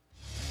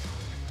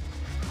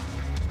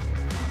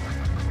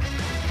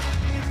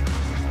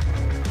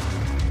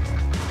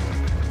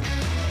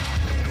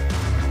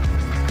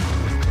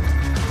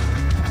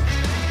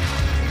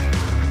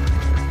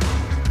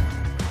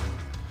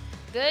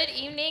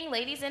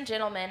ladies and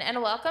gentlemen, and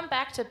welcome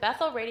back to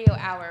Bethel Radio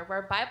Hour,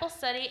 where Bible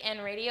study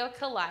and radio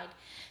collide.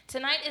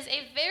 Tonight is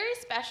a very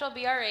special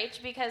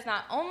BRH because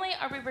not only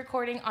are we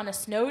recording on a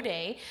snow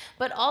day,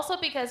 but also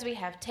because we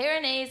have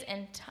Tara Yerke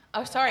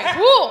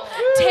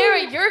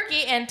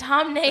and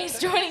Tom Nays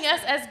joining us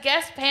as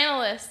guest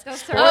panelists.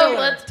 Let's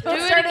do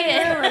it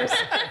again.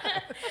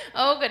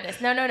 Oh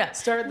goodness, no.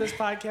 Started this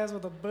podcast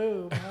with a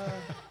boom.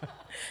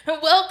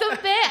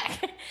 Welcome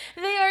back.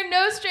 They are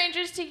no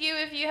strangers to you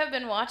if you have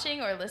been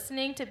watching or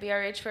listening to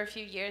BRH for a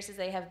few years, as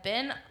they have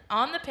been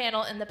on the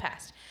panel in the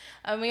past.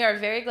 We are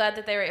very glad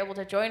that they were able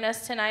to join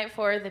us tonight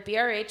for the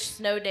BRH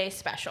Snow Day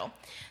special.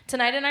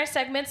 Tonight in our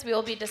segments, we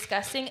will be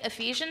discussing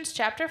Ephesians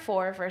chapter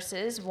 4,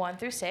 verses 1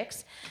 through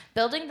 6,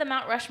 building the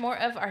Mount Rushmore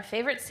of our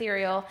favorite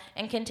cereal,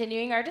 and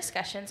continuing our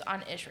discussions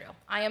on Israel.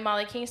 I am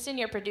Molly Kingston,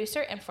 your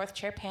producer and fourth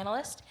chair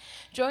panelist.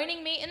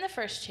 Joining me in the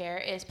first chair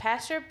is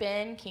Pastor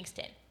Ben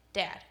Kingston.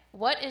 Dad,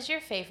 what is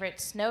your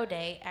favorite snow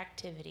day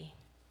activity?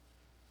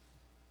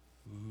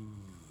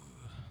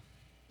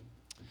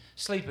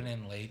 Sleeping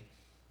in late,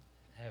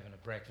 having a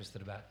breakfast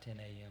at about 10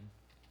 a.m.,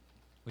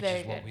 which Very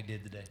is what good. we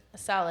did today. A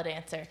solid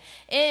answer.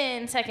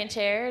 In second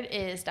chair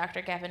is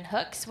Dr. Gavin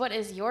Hooks. What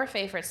is your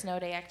favorite snow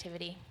day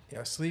activity?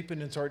 Yeah,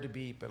 sleeping is hard to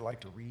beat, but I like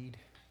to read.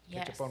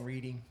 Catch Yes. up on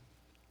reading.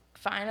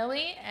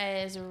 Finally,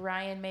 is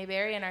Ryan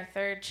Mayberry in our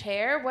third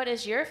chair. What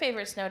is your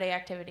favorite snow day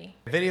activity?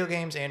 Video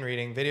games and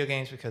reading. Video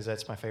games because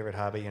that's my favorite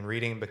hobby, and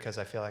reading because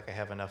I feel like I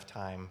have enough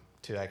time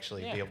to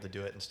actually be able to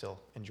do it and still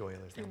enjoy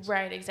other things.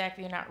 Right,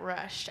 exactly. You're not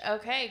rushed.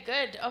 Okay,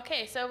 good.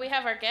 Okay, so we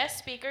have our guest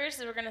speakers.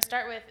 We're going to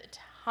start with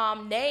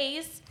Tom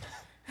Nays.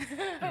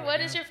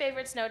 What is your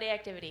favorite snow day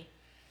activity?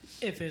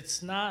 If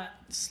it's not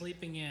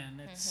sleeping in,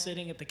 it's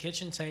sitting at the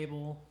kitchen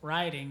table,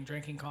 writing,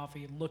 drinking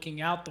coffee,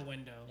 looking out the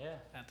window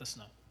at the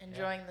snow.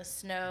 Enjoying the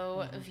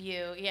snow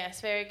view.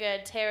 Yes, very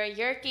good. Tara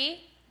Yerke.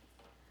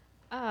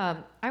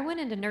 I went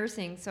into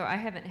nursing, so I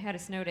haven't had a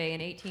snow day in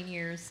 18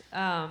 years.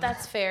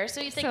 That's fair. So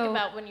you think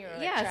about when you were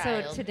a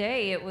child. So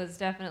today it was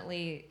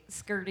definitely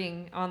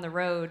skirting on the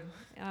road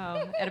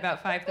at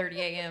about 5:30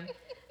 a.m.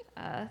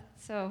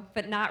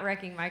 But not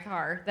wrecking my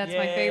car. That's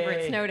my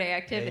favorite snow day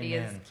activity.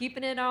 Amen. Is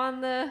keeping it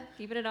on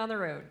the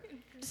road.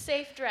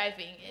 Safe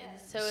driving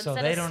is. So So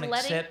instead they of don't sledding,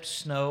 accept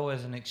snow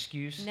as an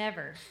excuse?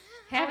 Never.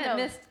 no.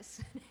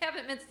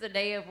 Haven't missed a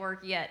day of work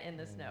yet in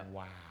the snow.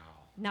 Wow.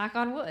 Knock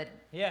on wood.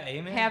 Yeah,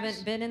 amen.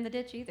 Haven't been in the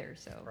ditch either.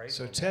 So. Praise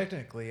So the Lord.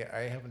 technically,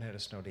 I haven't had a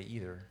snow day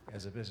either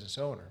as a business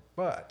owner.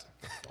 But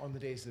on the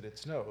days that it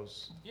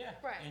snows, Yeah,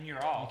 Right. and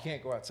you're you off.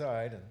 can't go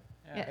outside.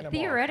 Yeah, And I'm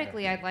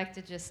theoretically, off. I'd like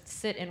to just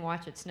sit and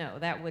watch it snow.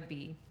 That would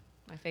be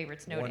my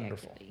favorite snow day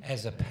Wonderful. activity.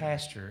 As a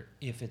pastor,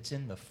 if it's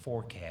in the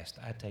forecast,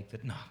 I take the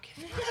knock.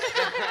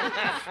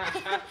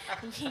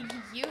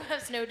 you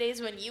have snow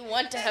days when you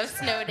want to have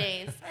snow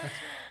days.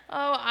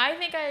 Oh, I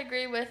think I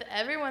agree with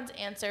everyone's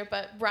answer,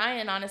 but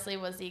Brian honestly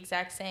was the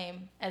exact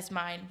same as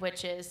mine,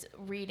 which is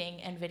reading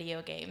and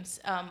video games,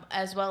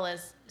 as well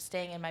as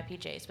staying in my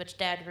PJs, which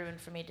Dad ruined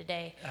for me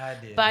today I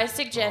did. by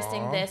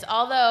suggesting this,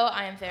 although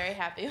I am very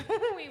happy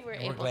we were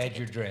able We're to glad get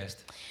you're to-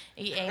 dressed.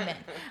 Amen.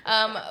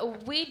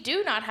 We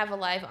do not have a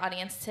live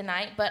audience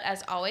tonight, but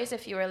as always,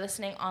 if you are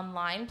listening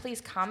online, please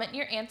comment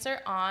your answer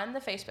on the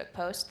Facebook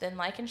post, then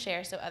like and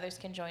share so others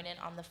can join in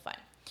on the fun.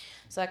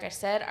 So like I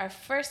said, our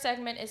first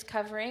segment is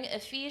covering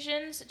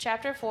Ephesians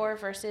chapter 4,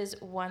 verses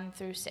 1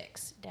 through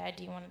 6. Dad,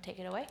 do you want to take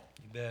it away?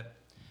 You bet.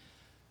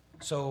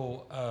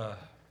 So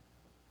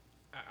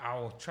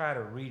I'll try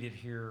to read it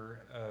here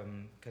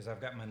because I've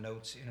got my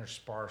notes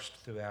interspersed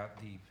throughout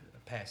the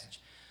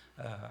passage.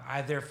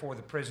 I, therefore,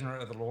 the prisoner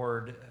of the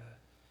Lord,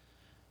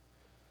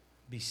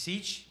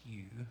 beseech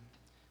you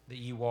that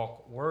ye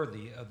walk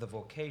worthy of the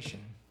vocation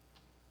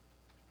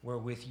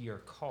wherewith ye are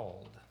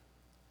called.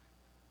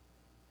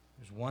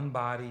 There's one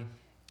body,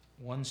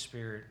 one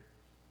spirit,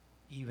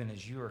 even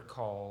as you are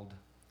called.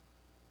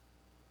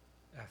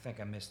 I think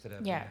I messed it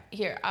up. Yeah, didn't I?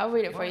 here, I'll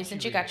read it Why for you don't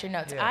since you you read got it? your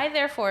notes. Yeah. I,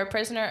 therefore, a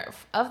prisoner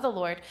of the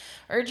Lord,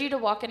 urge you to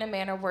walk in a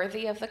manner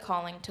worthy of the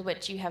calling to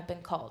which you have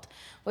been called,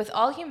 with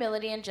all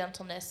humility and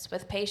gentleness,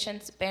 with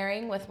patience,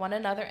 bearing with one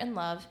another in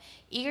love,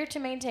 eager to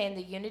maintain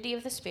the unity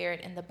of the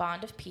Spirit in the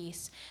bond of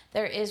peace.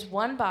 There is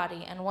one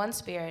body and one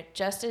Spirit,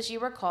 just as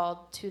you were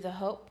called to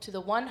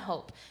the one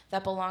hope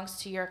that belongs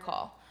to your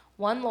call.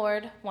 One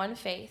Lord, one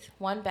faith,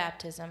 one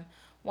baptism,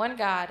 one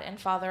God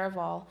and Father of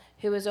all,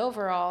 who is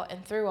over all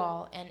and through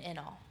all and in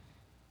all.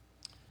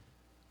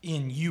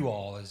 In you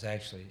all is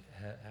actually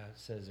how it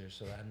says there,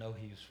 so I know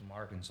he was from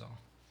Arkansas.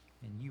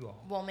 In you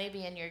all. Well,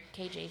 maybe in your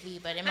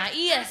KJV, but in my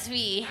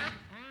ESV.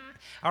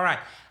 All right.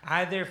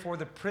 I, therefore,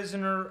 the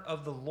prisoner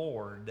of the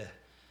Lord.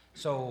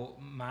 So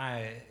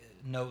my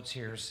notes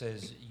here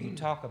says you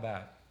talk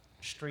about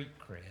street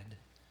cred.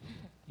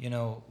 You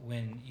know,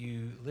 when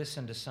you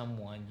listen to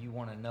someone, you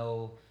want to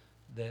know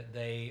that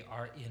they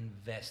are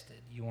invested.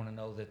 You want to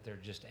know that they're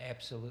just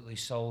absolutely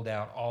sold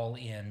out, all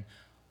in.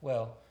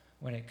 Well,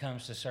 when it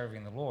comes to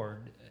serving the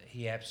Lord,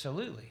 he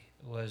absolutely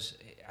was.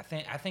 I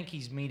think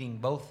he's meeting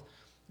both,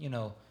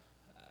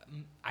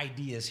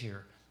 ideas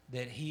here,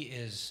 that he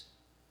is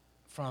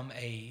from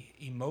a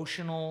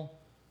emotional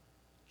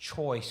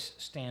choice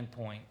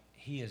standpoint,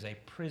 he is a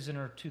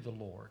prisoner to the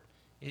Lord.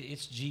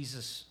 It's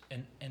Jesus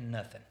and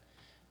nothing.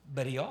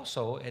 But he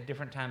also, at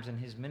different times in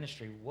his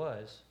ministry,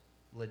 was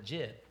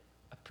legit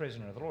a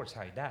prisoner of the Lord. That's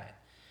how he died.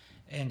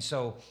 And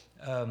so,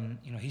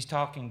 he's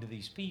talking to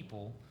these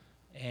people,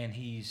 and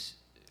he's,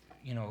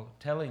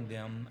 telling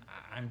them,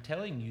 I'm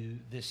telling you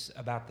this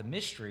about the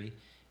mystery,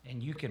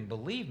 and you can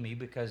believe me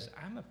because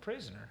I'm a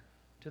prisoner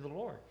to the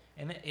Lord.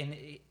 And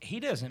he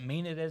doesn't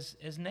mean it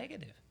as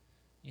negative.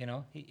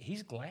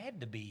 He's glad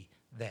to be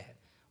that.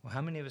 Well,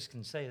 how many of us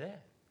can say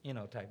that?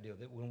 Type deal.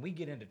 That when we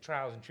get into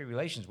trials and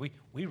tribulations,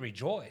 we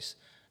rejoice.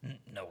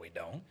 No, we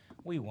don't.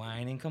 We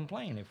whine and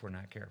complain if we're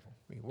not careful.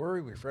 We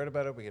worry, we fret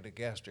about it, we get a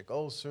gastric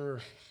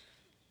ulcer.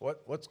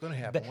 What's going to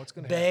happen? What's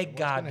going to happen? Beg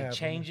God to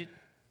change it.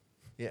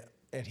 Yeah,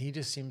 and he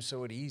just seems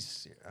so at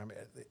ease. I mean,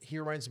 he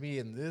reminds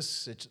me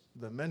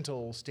the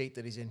mental state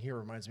that he's in here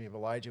reminds me of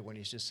Elijah when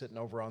he's just sitting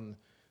over on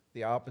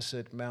the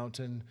opposite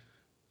mountain,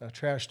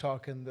 trash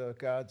talking the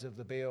gods of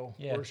the Baal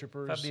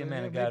worshipers. If I be a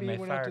man of God, may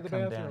fire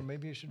come down.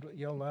 Maybe you should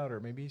yell louder.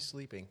 Maybe he's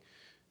sleeping.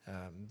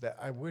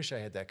 I wish I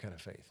had that kind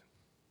of faith.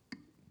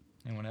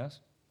 Anyone else?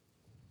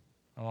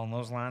 Along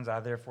those lines, I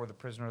therefore the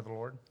prisoner of the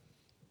Lord.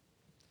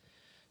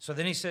 So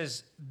then he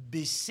says,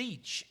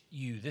 beseech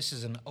you. This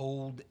is an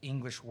old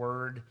English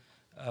word.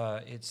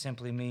 It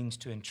simply means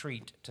to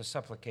entreat, to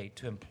supplicate,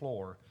 to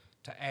implore,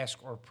 to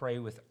ask or pray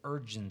with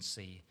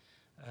urgency,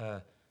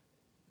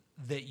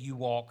 that you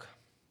walk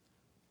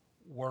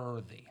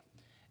worthy.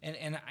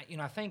 And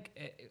I think,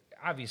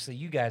 obviously,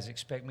 you guys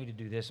expect me to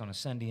do this on a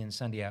Sunday in,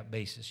 Sunday out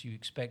basis. You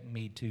expect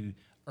me to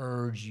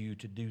urge you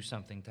to do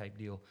something type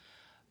deal.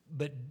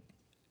 But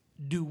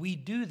do we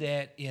do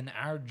that in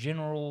our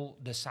general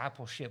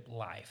discipleship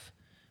life?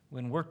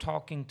 When we're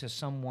talking to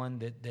someone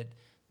that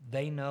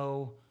they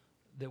know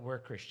that we're a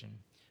Christian,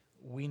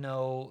 we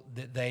know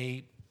that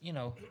they,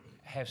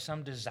 have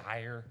some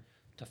desire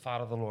to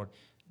follow the Lord.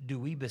 Do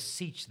we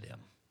beseech them?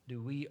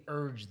 Do we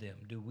urge them?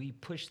 Do we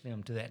push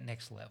them to that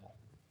next level?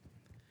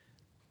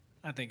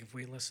 I think if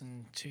we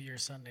listen to your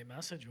Sunday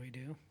message, we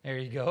do. There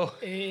you go.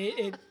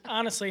 It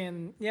honestly,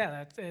 and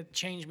yeah, it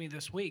changed me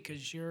this week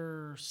because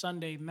your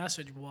Sunday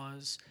message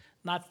was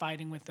not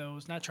fighting with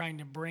those, not trying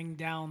to bring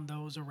down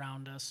those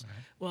around us. Right.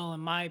 Well,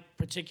 in my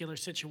particular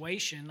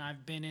situation,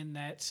 I've been in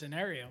that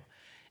scenario,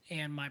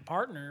 and my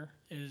partner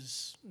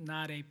is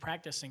not a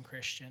practicing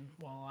Christian.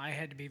 Well, I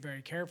had to be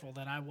very careful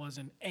that I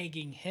wasn't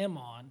egging him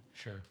on.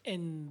 Sure.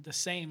 In the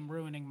same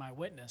ruining my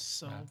witness.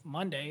 So right.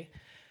 Monday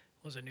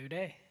was a new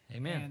day.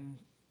 Amen. And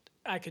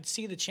I could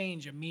see the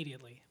change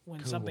immediately.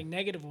 When Cool. something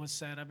negative was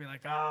said, I'd be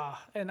like,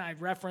 and I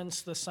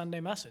referenced the Sunday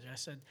message. I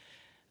said,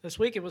 this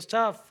week it was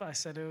tough. I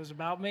said, it was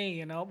about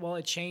me, Well,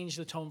 it changed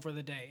the tone for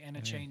the day, and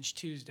it changed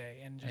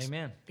Tuesday. And just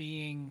Amen.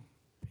 being,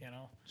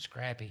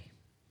 Scrappy.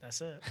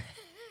 That's it.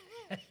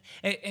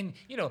 and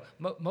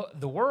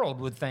the world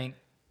would think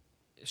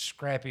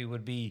scrappy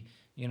would be,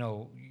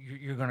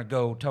 you're going to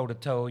go toe to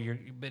toe.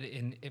 But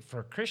for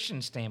a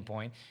Christian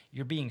standpoint,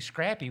 you're being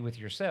scrappy with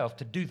yourself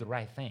to do the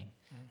right thing,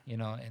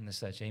 and the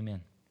such.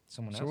 Amen.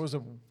 Someone else? So was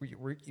a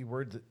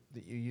word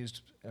that you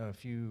used a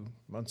few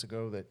months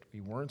ago that we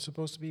weren't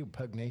supposed to be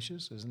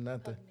pugnacious? Isn't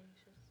that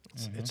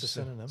It's a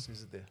synonym.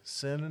 Is it the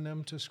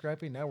synonym to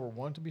scrappy? Now we're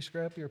want to be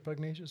scrappy or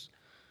pugnacious?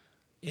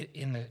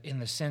 In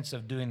the sense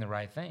of doing the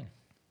right thing.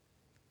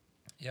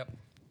 Yep.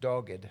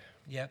 Dogged.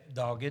 Yep.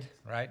 Dogged.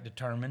 Right.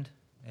 Determined.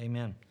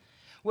 Amen.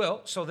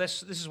 Well, so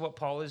this is what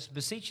Paul is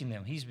beseeching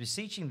them. He's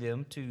beseeching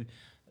them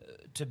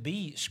to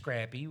be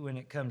scrappy when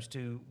it comes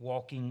to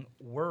walking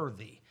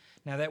worthy.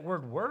 Now, that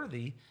word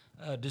worthy,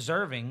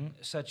 deserving,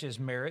 such as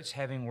merits,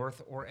 having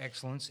worth or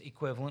excellence,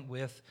 equivalent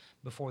with,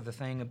 before the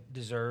thing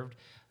deserved.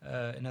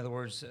 In other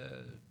words,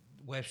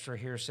 Webster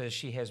here says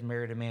she has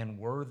married a man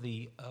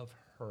worthy of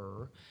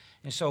her.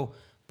 And so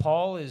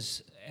Paul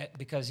is,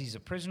 because he's a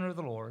prisoner of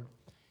the Lord,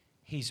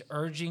 he's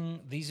urging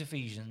these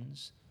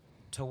Ephesians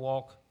to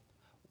walk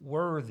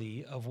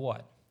worthy of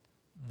what?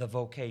 The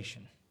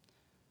vocation.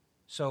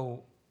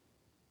 So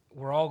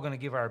we're all going to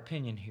give our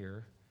opinion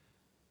here,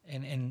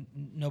 and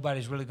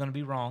nobody's really going to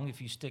be wrong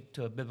if you stick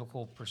to a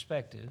biblical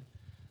perspective.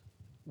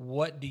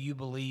 What do you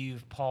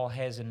believe Paul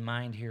has in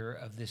mind here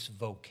of this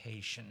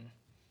vocation,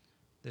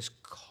 this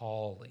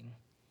calling?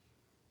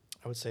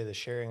 I would say the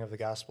sharing of the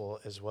gospel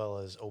as well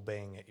as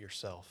obeying it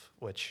yourself,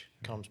 which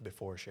comes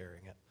before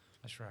sharing it.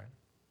 That's right.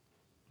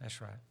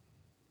 That's right.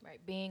 Right,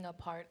 being a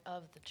part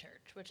of the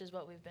church, which is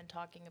what we've been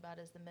talking about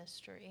as the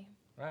mystery.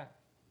 Right.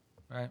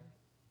 Right.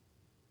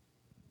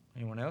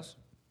 Anyone else?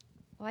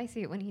 Well, I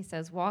see it when he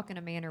says walk in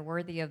a manner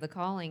worthy of the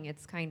calling.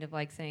 It's kind of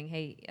like saying,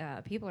 hey,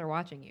 people are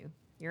watching you.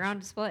 You're on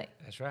display.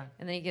 That's right.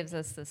 And then he gives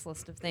us this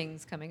list of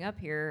things coming up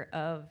here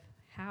of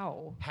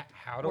how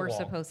to we're walk.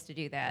 supposed to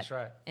do that. That's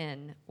right.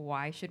 And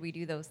why should we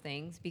do those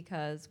things?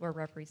 Because we're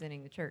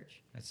representing the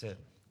church. That's it.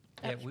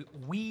 Yeah,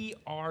 we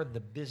are the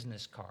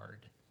business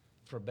card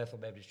for Bethel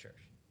Baptist Church,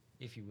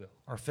 if you will,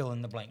 or fill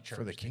in the blank church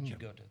For the that kingdom.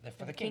 you go to.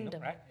 For the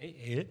kingdom. kingdom,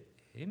 right?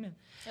 Amen.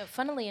 So,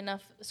 funnily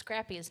enough,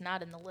 Scrappy is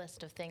not in the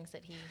list of things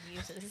that he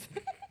uses.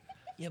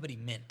 Yeah, but he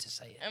meant to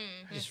say it.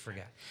 Mm-hmm. I just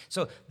forgot.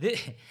 So,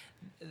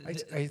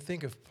 I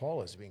think of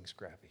Paul as being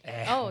scrappy.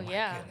 Oh, my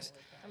yeah. goodness.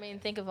 I mean,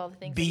 think of all the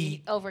things that he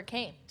Beat.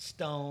 overcame.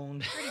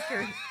 Stoned.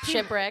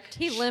 Shipwrecked.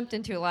 He limped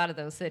into a lot of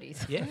those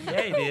cities. Yeah,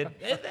 he did.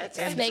 That's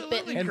Snake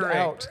bitten. absolutely And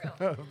correct.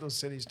 out of those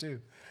cities, too.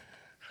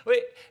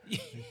 Wait,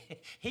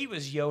 he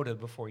was Yoda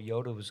before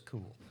Yoda was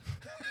cool.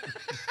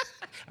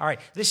 All right,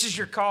 this is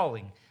your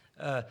calling.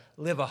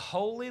 Live a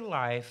holy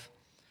life,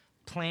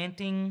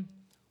 planting,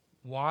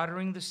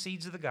 watering the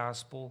seeds of the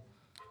gospel,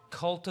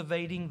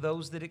 cultivating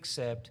those that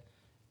accept,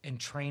 and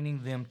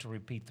training them to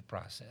repeat the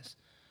process.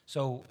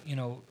 So,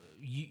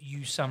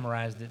 you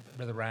summarized it,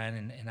 Brother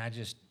Ryan, and I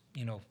just,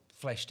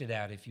 fleshed it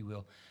out, if you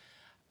will.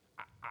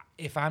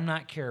 If I'm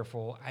not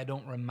careful, I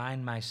don't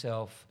remind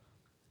myself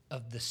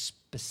of the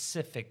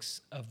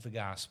specifics of the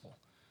gospel.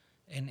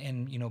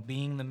 And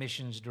being the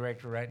missions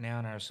director right now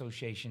in our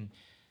association,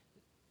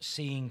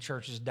 seeing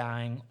churches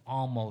dying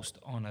almost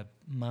on a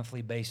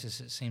monthly basis,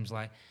 it seems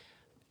like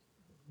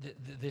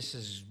this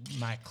is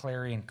my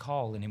clarion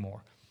call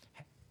anymore.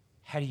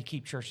 How do you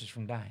keep churches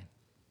from dying?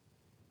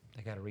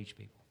 They got to reach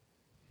people.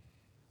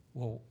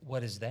 Well,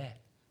 what is that?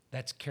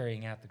 That's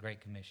carrying out the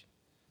Great Commission.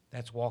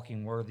 That's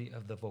walking worthy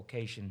of the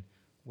vocation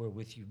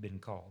wherewith you've been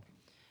called.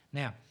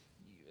 Now,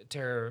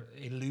 Tara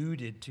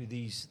alluded to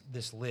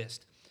this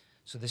list.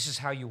 So this is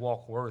how you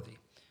walk worthy,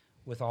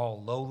 with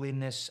all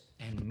lowliness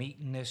and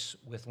meekness,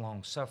 with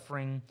long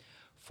suffering,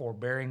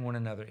 forbearing one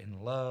another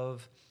in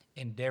love,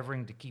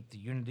 endeavoring to keep the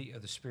unity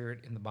of the Spirit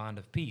in the bond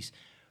of peace.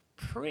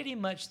 Pretty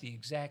much the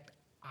exact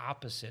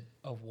opposite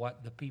of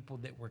what the people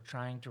that we're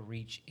trying to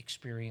reach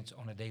experience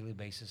on a daily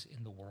basis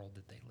in the world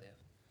that they live.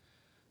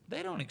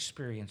 They don't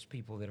experience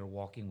people that are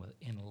walking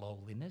in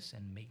lowliness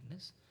and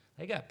meekness.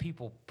 They got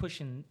people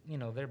pushing,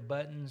 their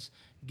buttons,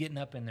 getting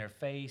up in their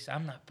face.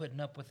 I'm not putting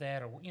up with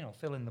that, or,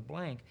 fill in the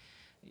blank.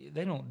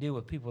 They don't deal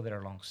with people that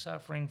are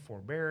long-suffering,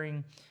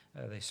 forbearing.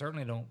 They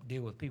certainly don't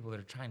deal with people that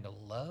are trying to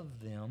love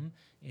them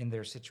in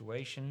their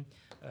situation.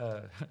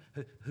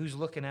 Who's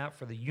looking out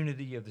for the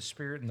unity of the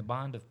Spirit and the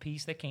bond of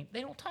peace? They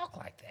don't talk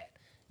like that,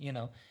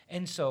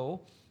 And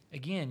so,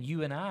 again,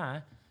 you and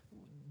I,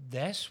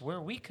 that's where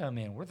we come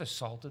in. We're the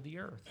salt of the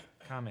earth.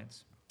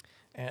 Comments?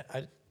 And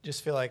I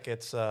just feel like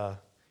it's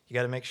you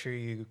got to make sure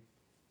you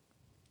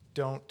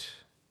don't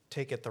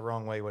take it the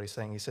wrong way, what he's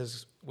saying. He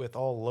says, with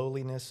all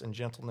lowliness and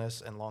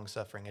gentleness and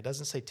long-suffering. It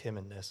doesn't say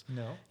timidness.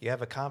 No. You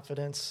have a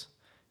confidence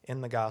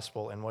in the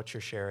gospel and what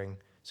you're sharing,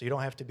 so you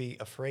don't have to be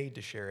afraid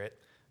to share it,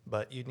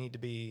 but you need to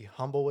be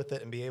humble with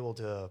it and be able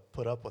to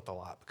put up with a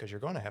lot, because you're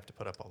going to have to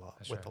put up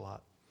with right. a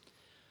lot.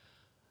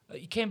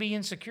 You can't be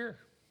insecure.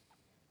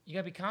 You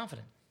got to be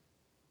confident.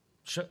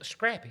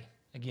 Scrappy,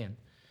 again.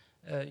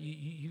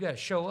 You got to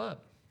show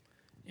up.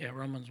 Yeah,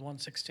 Romans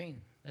 1:16.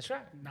 That's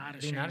right. Not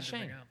Be not ashamed to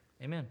bring ashamed. up.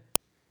 Amen.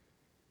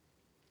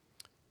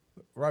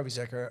 Ravi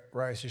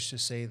Zacharias used to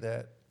say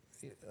that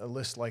a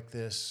list like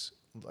this,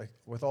 like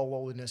with all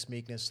lowliness,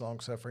 meekness,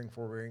 long-suffering,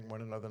 forbearing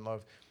one another in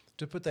love,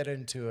 to put that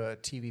into a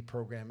TV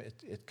program,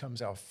 it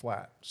comes out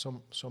flat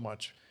so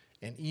much.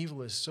 And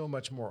evil is so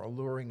much more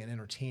alluring and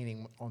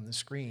entertaining on the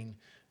screen,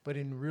 but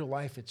in real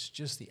life, it's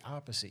just the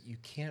opposite. You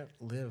can't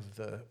live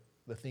the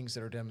things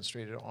that are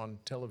demonstrated on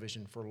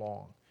television for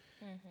long.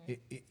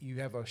 Mm-hmm. You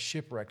have a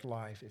shipwrecked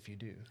life if you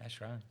do. That's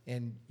right.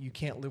 And you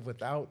can't live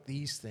without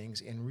these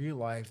things. In real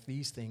life,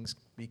 these things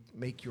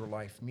make your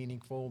life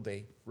meaningful.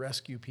 They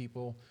rescue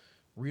people.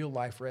 Real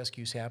life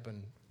rescues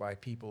happen by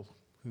people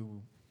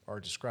who are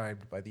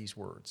described by these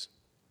words.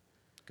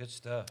 Good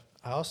stuff.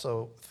 I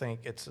also think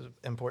it's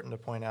important to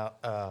point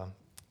out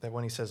that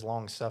when he says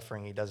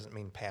long-suffering, he doesn't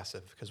mean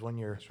passive, because when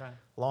you're That's right.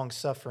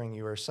 long-suffering,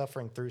 you are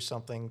suffering through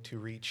something to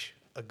reach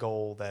a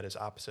goal that is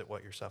opposite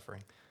what you're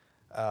suffering.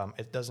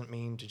 It doesn't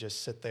mean to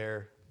just sit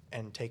there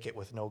and take it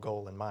with no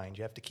goal in mind.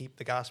 You have to keep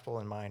the gospel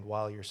in mind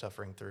while you're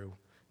suffering through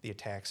the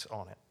attacks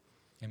on it.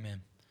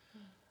 Amen.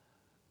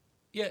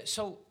 Yeah,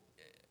 so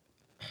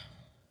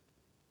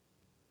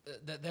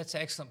that's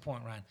an excellent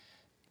point, Ryan.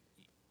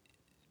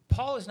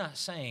 Paul is not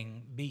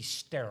saying be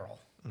sterile.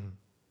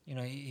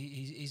 Mm-hmm.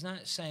 He's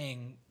not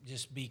saying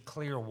just be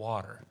clear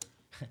water.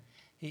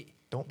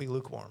 Don't be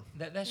lukewarm.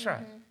 That's mm-hmm.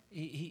 right.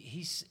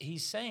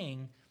 He's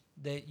saying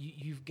that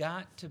you've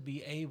got to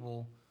be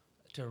able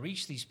to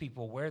reach these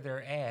people where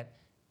they're at,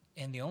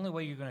 and the only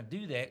way you're going to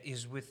do that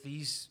is with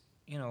these,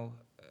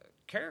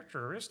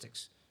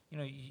 characteristics.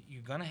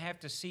 You're going to have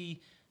to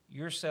see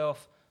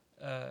yourself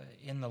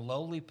in the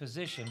lowly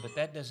position, but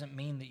that doesn't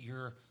mean that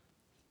you're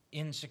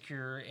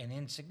insecure and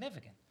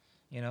insignificant.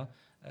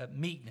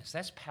 Meekness,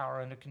 that's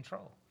power under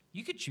control.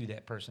 You could chew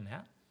that person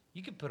out.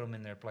 You could put them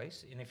in their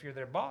place, and if you're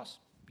their boss,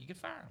 you could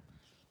fire them.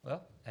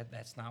 Well,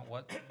 that's not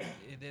what.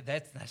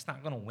 That's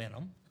not going to win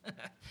them.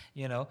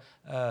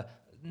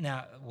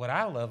 Now, what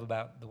I love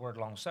about the word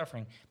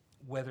long-suffering,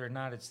 whether or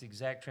not it's the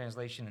exact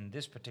translation in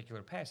this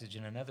particular passage,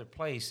 in another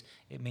place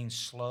it means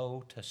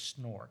slow to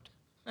snort.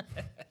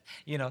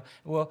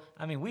 Well,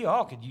 I mean, we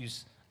all could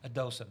use a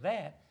dose of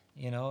that.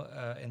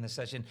 In the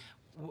session.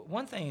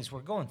 one thing is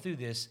we're going through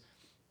this.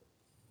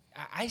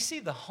 I see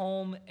the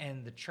home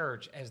and the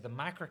church as the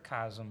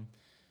microcosm,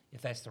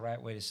 if that's the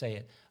right way to say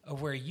it,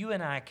 of where you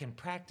and I can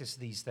practice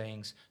these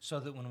things so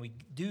that when we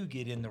do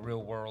get in the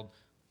real world,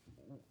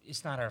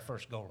 it's not our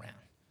first go-round.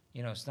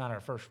 You know, it's not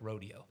our first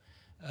rodeo.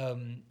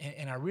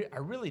 And I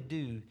really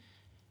do,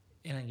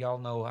 and y'all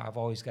know I've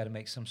always got to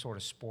make some sort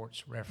of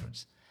sports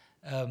reference.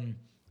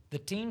 The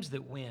teams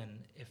that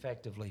win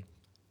effectively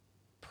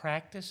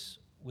practice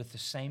with the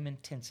same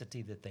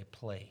intensity that they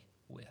play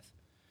with,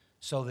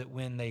 so that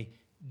when they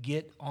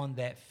get on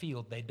that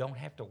field, they don't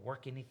have to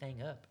work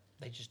anything up.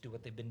 They just do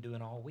what they've been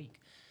doing all week.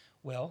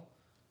 Well,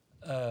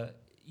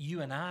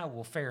 you and I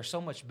will fare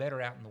so much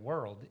better out in the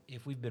world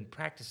if we've been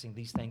practicing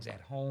these things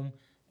at home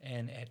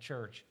and at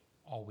church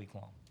all week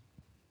long.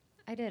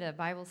 I did a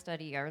Bible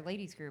study, our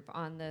ladies group,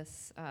 on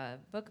this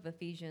book of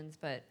Ephesians,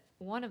 but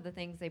one of the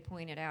things they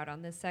pointed out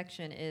on this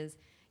section is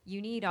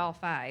you need all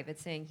five.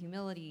 It's saying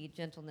humility,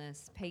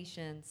 gentleness,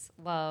 patience,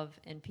 love,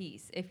 and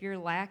peace. If you're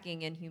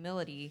lacking in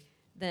humility,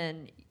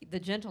 then the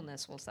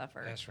gentleness will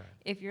suffer. That's right.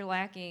 If you're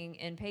lacking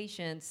in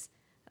patience,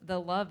 the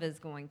love is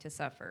going to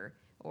suffer.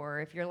 Or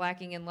if you're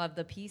lacking in love,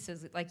 the peace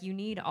is, like, you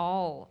need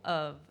all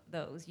of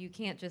those. You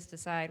can't just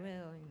decide,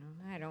 well,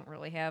 I don't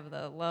really have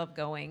the love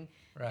going.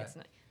 Right.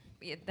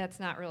 That's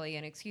not really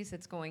an excuse.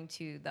 It's going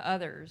to, the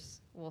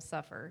others will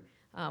suffer,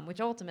 which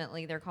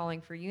ultimately they're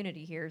calling for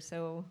unity here.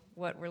 So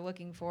what we're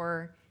looking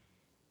for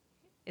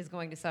is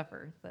going to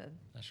suffer,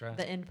 That's right.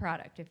 the end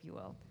product, if you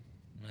will.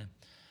 Yeah.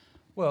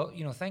 Well,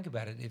 think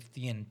about it. If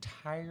the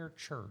entire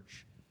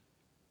church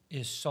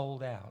is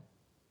sold out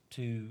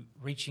to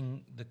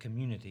reaching the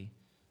community,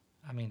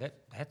 I mean,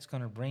 that's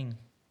going to bring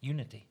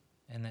unity,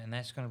 and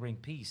that's going to bring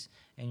peace.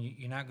 And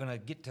you're not going to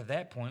get to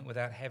that point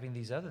without having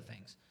these other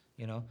things,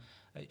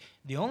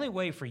 The only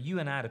way for you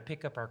and I to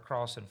pick up our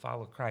cross and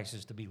follow Christ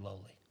is to be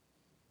lowly,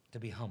 to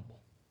be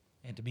humble,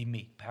 and to be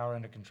meek, power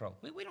under control.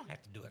 We don't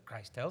have to do what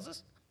Christ tells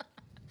us.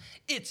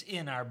 It's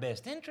in our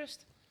best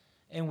interest.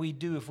 And we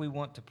do if we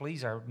want to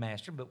please our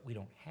master, but we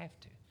don't have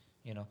to.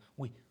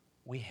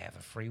 We have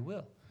a free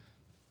will.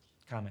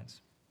 Comments?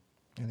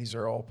 And these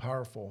are all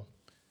powerful,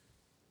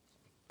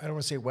 I don't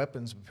want to say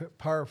weapons, but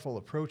powerful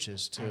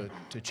approaches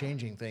to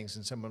changing things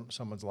in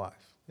someone's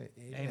life.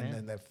 Amen.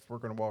 And if we're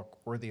going to walk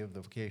worthy of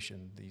the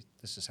vocation,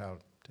 this is how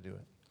to do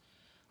it.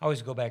 I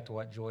always go back to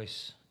what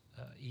Joyce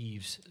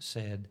Eves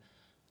said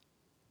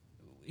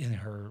in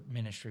her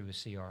ministry with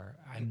CR.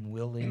 I'm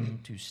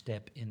willing to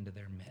step into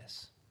their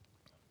mess.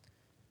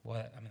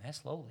 Well,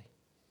 that's lowly.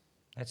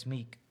 That's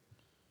meek.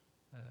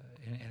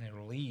 And it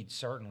will lead,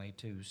 certainly,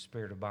 to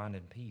spirit of bond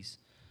and peace.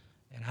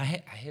 And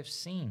I have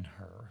seen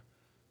her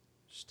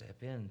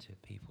step into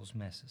people's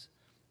messes.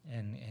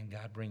 And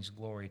God brings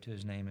glory to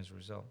his name as a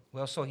result.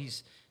 Well, so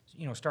he's,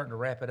 starting to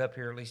wrap it up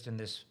here, at least in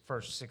this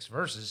first 6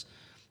 verses.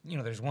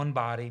 There's one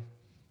body,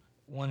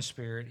 one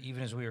spirit,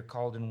 even as we are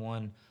called in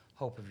one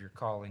hope of your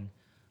calling,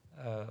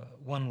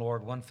 one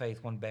Lord, one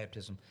faith, one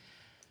baptism.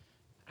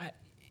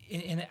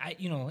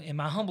 In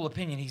my humble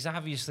opinion, he's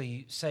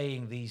obviously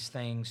saying these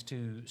things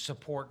to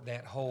support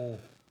that whole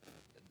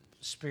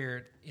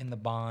spirit in the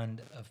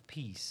bond of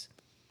peace.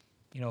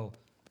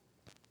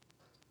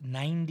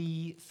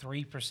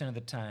 93% of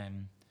the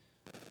time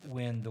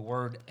when the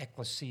word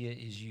ecclesia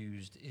is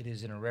used, it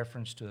is in a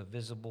reference to a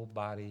visible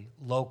body,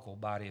 local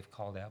body of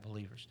called out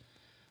believers.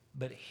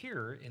 But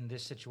here, in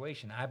this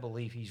situation, I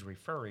believe he's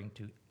referring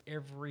to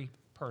every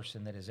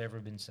person that has ever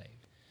been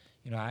saved.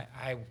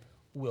 I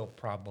will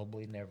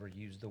probably never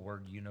use the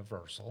word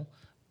universal,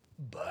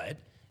 but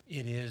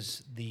it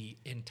is the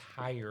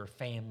entire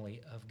family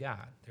of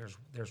God.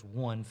 There's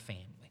one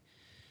family.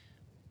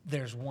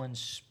 There's one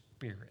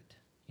spirit.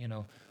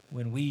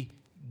 When we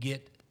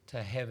get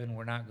to heaven,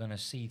 we're not going to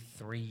see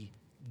 3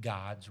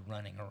 gods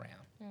running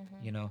around.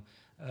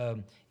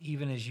 Mm-hmm.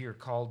 Even as you're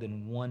called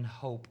in one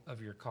hope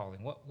of your calling.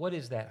 What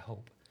is that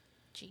hope?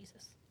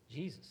 Jesus.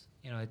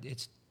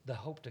 It's the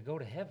hope to go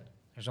to heaven.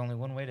 There's only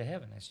one way to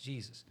heaven. That's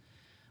Jesus.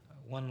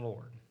 One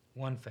Lord,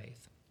 one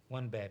faith,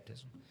 one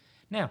baptism.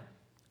 Now,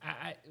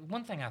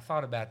 one thing I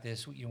thought about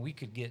this, we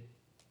could get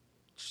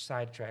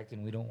sidetracked,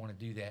 and we don't want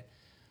to do that.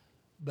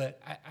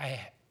 But I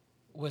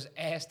was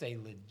asked a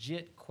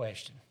legit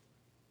question,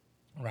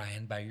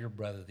 Ryan, by your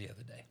brother the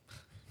other day.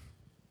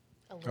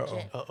 A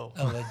legit. Uh-oh.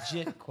 A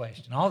legit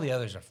question. All the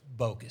others are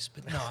bogus,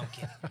 but no, I'm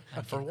kidding.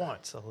 For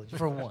once, a legit.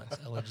 For once,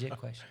 a legit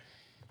question.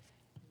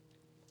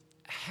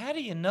 How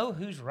do you know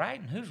who's right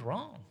and who's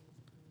wrong?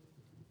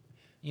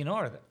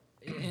 We're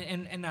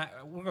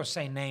going to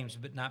say names,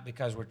 but not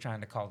because we're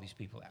trying to call these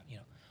people out.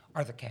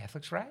 Are the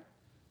Catholics right?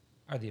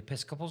 Are the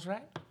Episcopals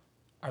right?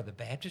 Are the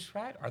Baptists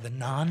right? Are the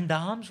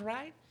non-doms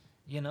right?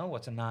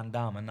 What's a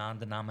non-dom? A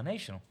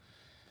non-denominational.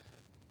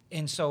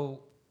 And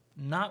so,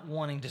 not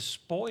wanting to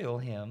spoil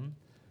him,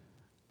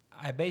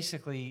 I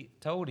basically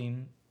told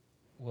him,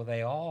 well,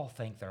 they all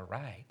think they're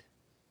right.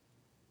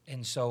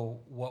 And so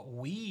what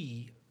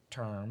we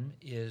term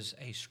is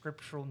a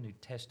scriptural New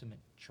Testament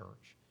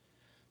church.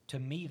 To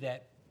me,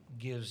 that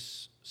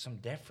gives some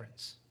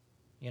deference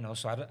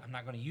So I'm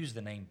not going to use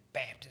the name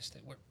Baptist,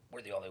 that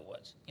we're the only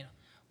ones,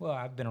 Well,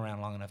 I've been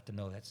around long enough to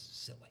know that's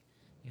silly,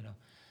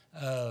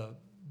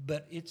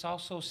 But it's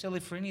also silly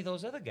for any of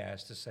those other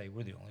guys to say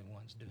we're the only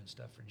ones doing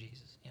stuff for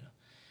Jesus,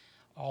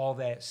 All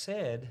that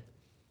said,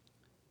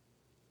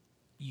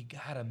 you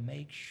got to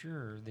make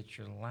sure that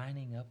you're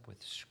lining up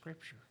with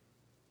Scripture,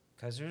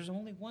 because there's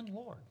only one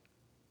Lord.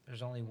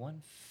 There's only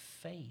one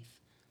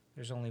faith.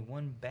 There's only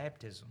one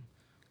baptism,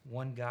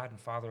 one God and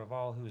Father of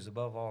all, who is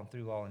above all and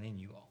through all and in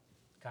you all.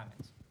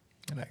 Comments?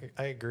 And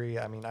I agree.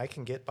 I mean, I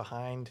can get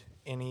behind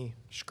any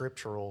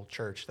scriptural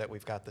church that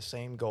we've got the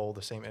same goal,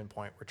 the same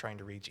endpoint we're trying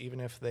to reach, even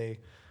if they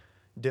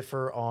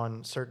differ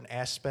on certain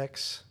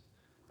aspects,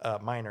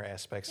 minor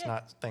aspects,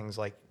 not things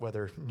like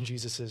whether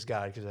Jesus is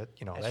God, because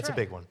that's a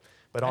big one.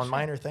 But on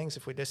minor things,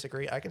 if we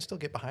disagree, I can still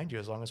get behind you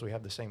as long as we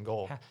have the same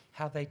goal.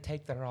 How they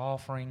take their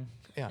offering,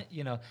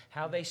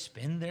 how they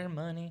spend their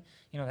money,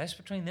 that's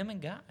between them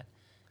and God.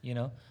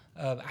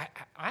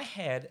 I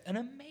had an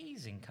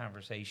amazing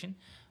conversation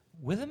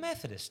with a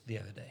Methodist the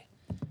other day.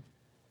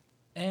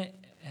 And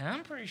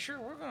I'm pretty sure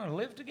we're going to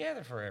live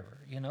together forever,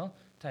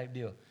 type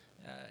deal.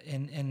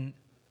 And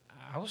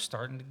I was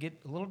starting to get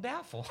a little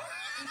doubtful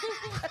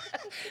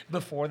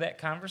before that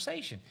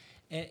conversation.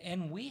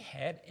 And we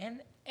had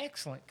an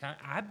excellent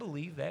I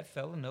believe that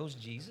fellow knows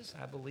Jesus.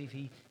 I believe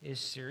he is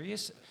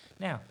serious.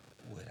 Now,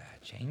 would I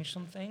change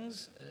some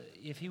things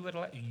if he would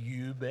like?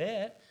 You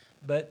bet.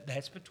 But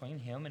that's between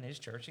him and his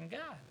church and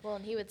God. Well,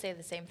 and he would say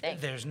the same thing.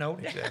 There's no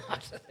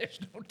doubt. There's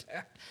no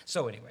doubt.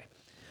 So anyway.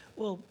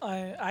 Well,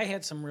 I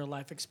had some real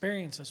life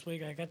experience this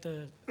week. I got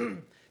to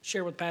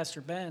share with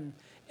Pastor Ben.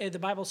 The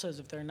Bible says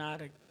if they're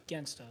not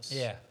against us,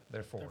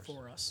 they're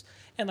for us.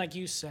 And like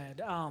you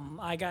said,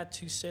 I got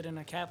to sit in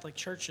a Catholic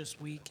church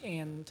this week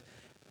and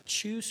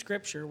choose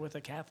scripture with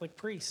a Catholic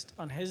priest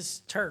on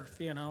his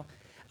turf.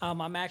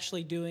 I'm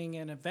actually doing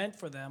an event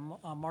for them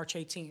on March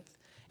 18th.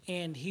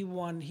 And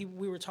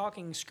we were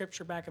talking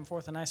scripture back and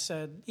forth, and I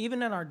said,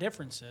 even in our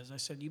differences, I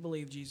said, you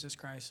believe Jesus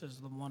Christ is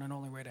the one and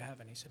only way to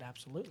heaven? He said,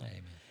 absolutely.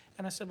 Amen.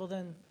 And I said, well,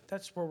 then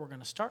that's where we're going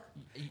to start,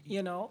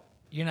 You're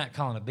not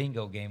calling a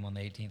bingo game on the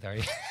 18th, are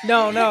you?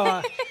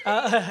 No,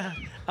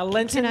 a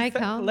Lenten, Can I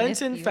come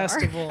Lenten if you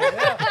festival.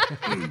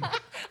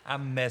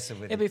 I'm messing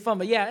with It'd you. be fun,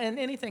 but and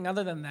anything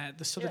other than that.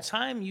 The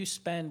time you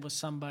spend with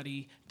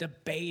somebody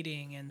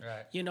debating and,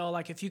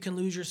 like if you can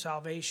lose your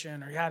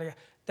salvation or yada,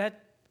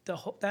 that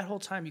whole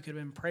time you could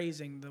have been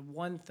praising the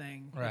one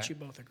thing that you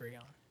both agree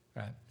on.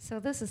 Right. So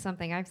this is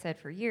something I've said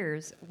for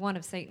years. One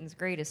of Satan's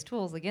greatest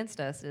tools against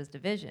us is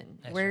division.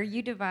 That's Where right.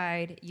 you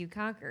divide, you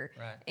conquer.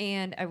 Right.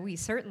 And we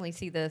certainly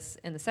see this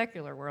in the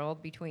secular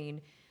world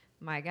between,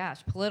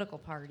 political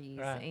parties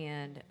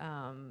and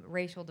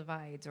racial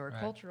divides or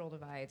cultural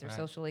divides or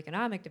social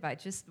economic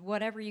divides. Just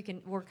whatever you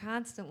can. We're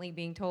constantly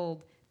being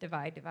told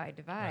divide, divide,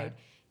 divide. Right.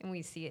 And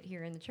we see it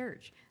here in the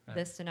church. Right.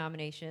 This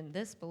denomination,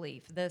 this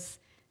belief, this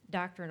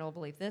doctrinal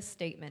belief, this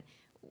statement.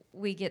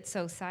 We get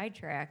so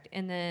sidetracked.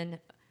 And then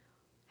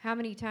how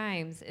many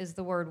times is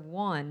the word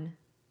one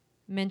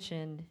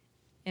mentioned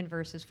in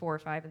verses 4,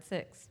 5, and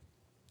 6?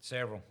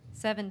 Several.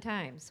 7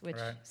 times, which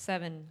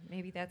 7,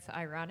 maybe that's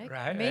ironic.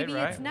 Maybe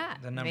it's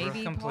not. The number maybe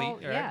of complete. Paul,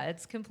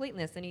 it's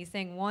completeness. And he's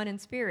saying one in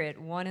spirit,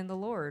 one in the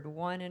Lord,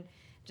 one in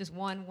just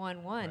one.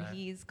 Right.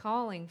 He's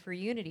calling for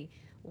unity.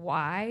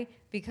 Why?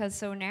 Because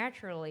so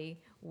naturally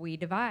we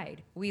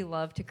divide. We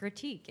love to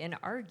critique and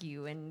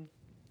argue and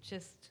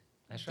just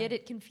get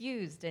it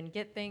confused and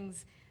get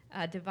things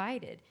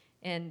divided.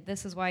 And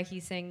this is why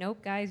he's saying,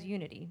 nope, guys,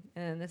 unity.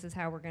 And this is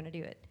how we're going to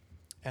do it.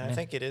 And I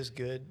think it is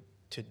good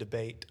to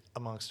debate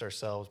amongst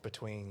ourselves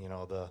between,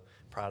 the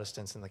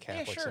Protestants and the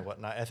Catholics and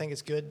whatnot. I think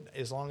it's good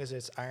as long as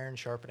it's iron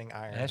sharpening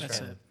iron. That's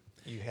and right.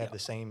 You have the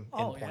same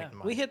endpoint in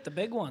mind. We hit the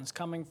big ones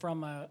coming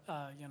from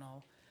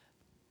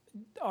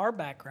our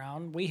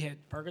background. We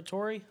hit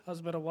purgatory,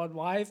 husband of one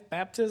wife,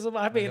 baptism.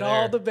 I mean,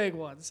 all the big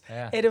ones.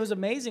 Yeah. And it was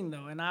amazing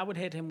though. And I would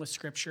hit him with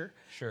scripture,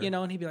 Sure.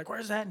 and he'd be like,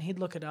 "Where's that?" And he'd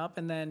look it up.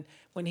 And then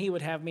when he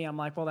would have me, I'm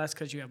like, "Well, that's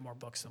because you have more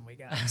books than we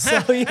got." So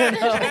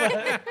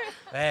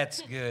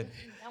That's good.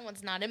 That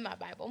one's not in my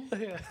Bible.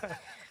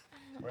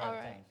 All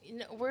right.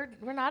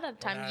 We're not out of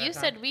time. You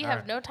said we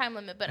have no time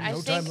limit, but I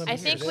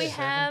think we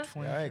have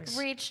Yikes.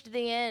 reached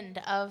the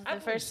end of the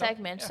believe first so.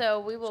 segment. Yeah. So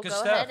we will It's good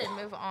go stuff. ahead and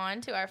move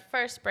on to our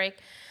first break,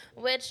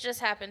 which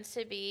just happens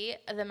to be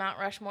the Mount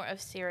Rushmore of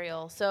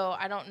cereal. So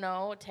I don't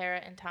know, Tara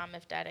and Tom,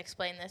 if Dad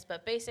explained this,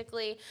 but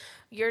basically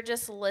you're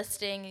just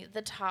listing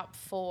the top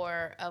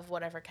 4 of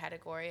whatever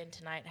category, and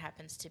tonight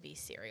happens to be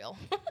cereal.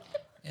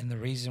 And the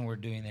reason we're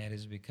doing that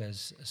is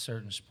because a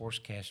certain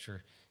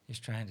sportscaster is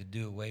trying to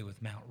do away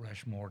with Mount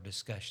Rushmore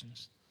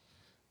discussions.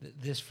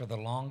 This, for the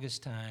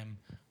longest time,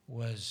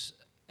 was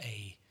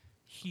a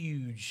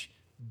huge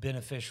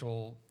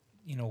beneficial,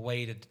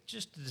 way to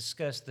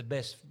discuss the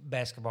best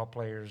basketball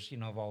players,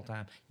 of all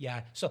time.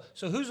 Yeah. So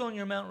who's on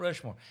your Mount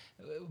Rushmore?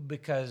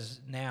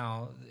 Because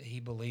now he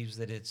believes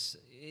that it's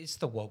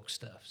the woke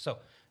stuff. So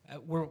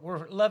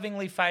we're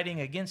lovingly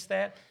fighting against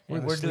that. We're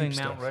And the we're doing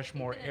sleep Mount stuff.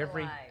 Rushmore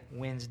every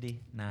Wednesday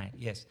night.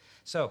 Yes.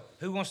 So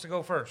who wants to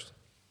go first?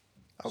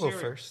 I'll go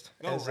Cereal. first.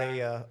 Go, As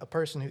a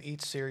person who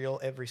eats cereal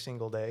every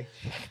single day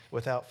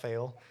without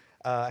fail,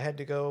 I had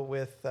to go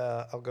with,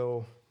 I'll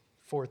go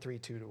 4, 3,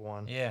 2 to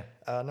 1. Yeah.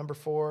 Number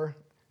 4,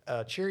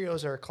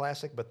 Cheerios are a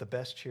classic, but the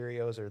best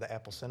Cheerios are the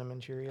apple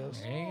cinnamon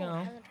Cheerios. There you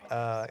go.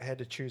 I had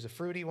to choose a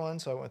fruity one,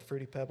 so I went with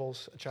Fruity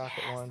Pebbles. A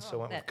chocolate one, so I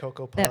went with That-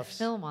 Cocoa That Puffs.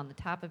 film on the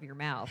top of your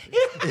mouth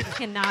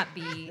cannot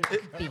be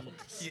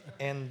beat.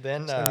 And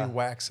then There's gonna be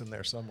wax in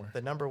there somewhere.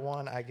 the number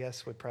 1, I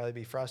guess, would probably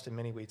be Frosted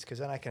Mini Wheats, because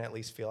then I can at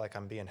least feel like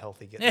I'm being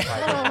healthy, getting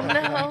fiber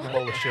from a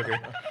bowl of sugar.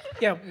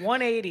 Yeah,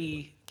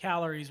 180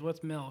 calories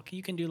with milk.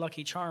 You can do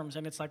Lucky Charms,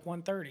 and it's like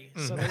 130.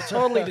 So they're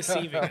totally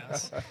deceiving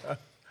us.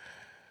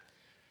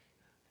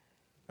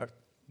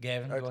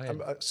 Gavin, go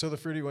ahead. So the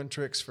fruity one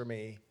tricks for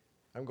me.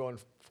 I'm going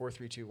 4,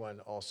 3, 2, 1.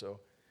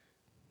 Also,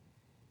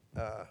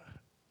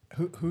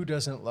 who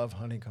doesn't love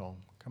honeycomb?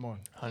 Come on,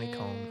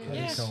 Honeycomb.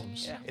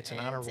 honeycombs. Yeah. It's an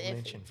It's honorable iffy.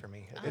 mention for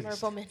me.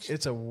 Honorable mention.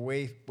 It's a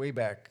way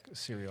back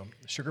cereal.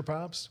 Sugar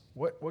Pops.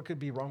 What could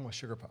be wrong with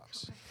Sugar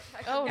Pops?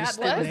 Oh, God, what?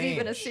 that was name,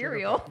 even a Sugar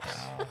cereal.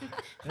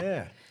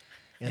 Yeah.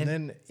 And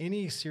then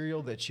any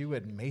cereal that you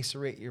would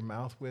macerate your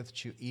mouth with,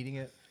 eating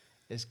it,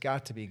 it's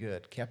got to be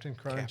good. Captain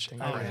Crunch.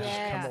 Captain I Crunch. just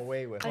Yes. come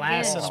away with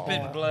Glass and Oh. all.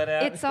 Spitting blood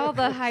out. It's all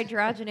the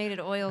hydrogenated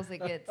oils that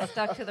get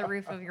stuck to the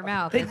roof of your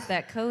mouth. It's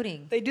that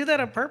coating. They do that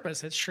on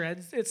purpose. It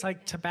shreds. It's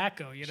like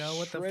tobacco, with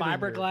the Shredding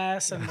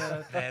fiberglass and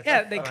the. That's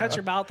Yeah, they fun. cut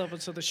your mouth open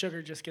so the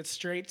sugar just gets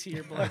straight to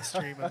your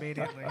bloodstream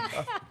immediately.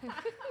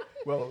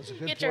 Well, it was a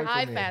good Get your point for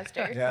high me.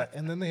 faster. Yeah,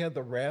 and then they had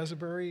the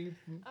raspberry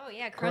Oh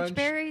yeah, crunch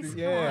berries.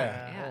 Yeah. Come on,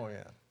 yeah. Oh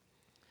yeah.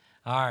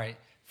 All right.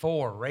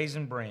 4,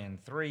 Raisin Bran.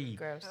 3,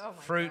 Gross. Oh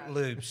my Fruit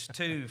Loops.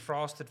 2,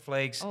 Frosted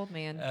Flakes. Old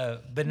man.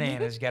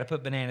 Bananas. Got to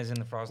put bananas in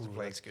the Frosted Ooh,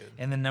 Flakes. that's good.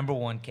 And then number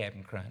 1,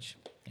 Captain Crunch.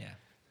 Yeah.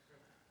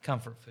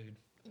 Comfort food.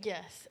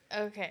 Yes.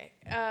 Okay.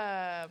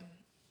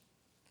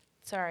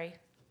 Sorry.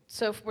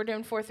 So if we're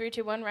doing 4, 3,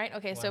 2, 1, right?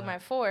 Okay. So Wow. my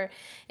 4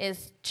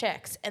 is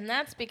Chex, and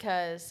that's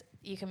because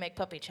you can make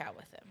puppy chow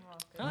with them.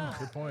 Ah.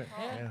 Good point.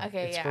 Yeah.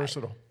 Okay, It's yeah.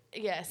 versatile.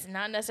 Yes,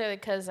 not necessarily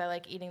because I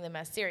like eating them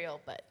as cereal,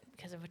 but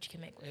because of what you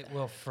can make with them.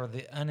 Well, for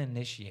the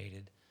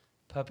uninitiated,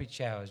 puppy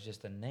chow is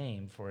just a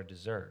name for a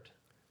dessert.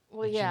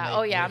 Well, that you yeah. make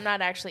Oh, yeah. with- I'm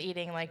not actually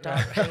eating like dog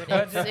food.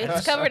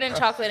 It's covered in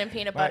chocolate and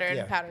peanut butter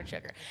yeah. and powdered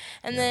sugar.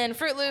 And then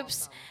Fruit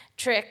Loops,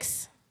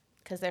 Tricks,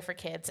 because they're for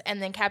kids,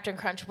 and then Captain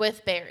Crunch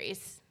with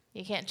berries.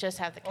 You can't just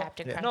have the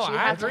Captain yeah. Crunch. No, you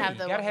I have agree. to have You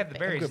the got to one have with the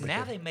berries. berries. good with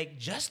Now that. they make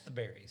just the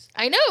berries.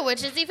 I know,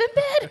 which is even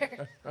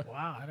better.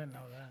 Wow, I didn't know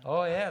that.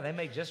 Oh, yeah. They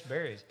make just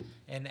berries.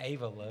 And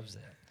Ava loves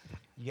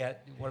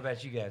that. What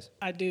about you guys?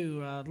 I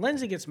do.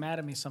 Lindsay gets mad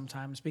at me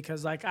sometimes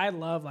because I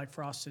love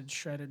frosted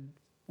shredded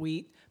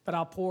wheat, but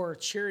I'll pour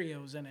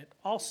Cheerios in it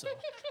also.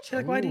 She's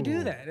like, "Why do you do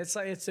Ooh. that?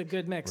 It's a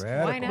good mix."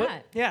 Radical. Why not?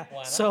 But, yeah.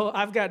 So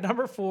I've got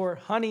number 4,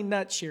 Honey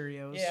Nut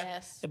Cheerios.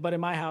 Yes. But in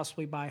my house,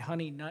 we buy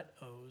Honey Nut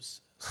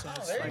O's. So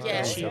it's there you like go.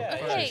 Yes. cheap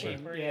Yeah,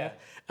 version. yeah.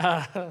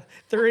 Yeah.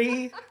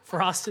 3,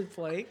 Frosted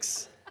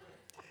Flakes.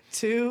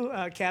 2,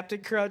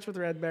 Captain Crunch with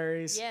red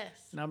berries. Yes.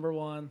 Number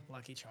 1,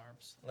 Lucky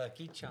Charms.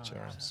 Lucky Charms.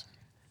 Charms.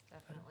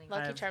 Definitely.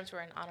 Lucky I've- Charms were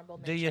an honorable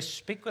Do mention. you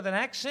speak with an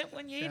accent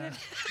when you eat it?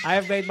 I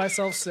have made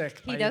myself sick.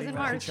 He by does eating in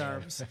Lucky March.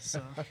 Charms.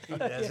 So. He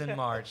does in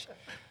March.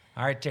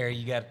 All right, Terry,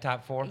 you got a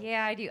top 4?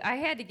 Yeah, I do. I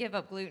had to give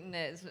up gluten.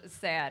 It's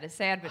sad. It's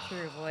sad but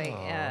true, boy.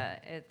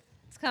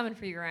 It's coming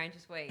for you, Ryan.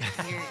 Just wait.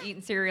 You're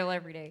eating cereal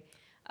every day.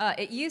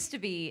 It used to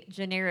be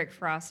generic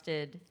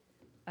frosted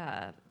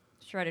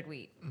shredded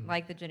wheat,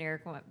 like the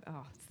generic one.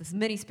 Oh, it's this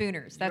mini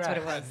spooners. That's what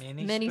it Right, was.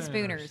 mini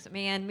Spooners.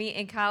 Man, me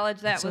in college,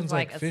 that was sounds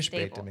like like a fish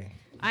bait staple. to me.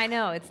 I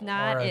know it's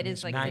not. Or a It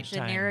is like a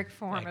nighttime generic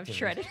form activity. of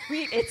shredded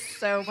wheat. It's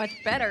so much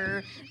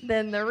better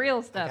than the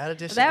real stuff. gotta That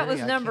disagree.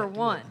 was I number can't do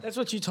one. it. That's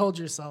what you told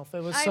yourself.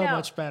 It was I so know.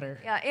 much better.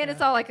 Yeah, and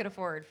it's all I could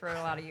afford for a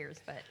lot of years.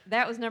 But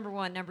that was number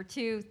 1. Number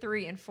 2,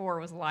 3, and 4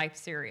 was Life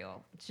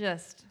cereal.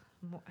 Just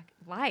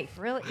Life,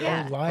 really?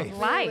 Yeah, Life.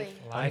 Life.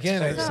 Really?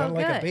 Again, it So sounded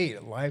like a good.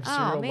 bait. Live Oh,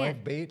 cereal, man.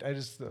 live bait. I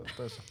just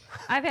those.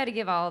 I've had to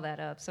give all that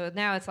up. So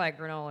now it's like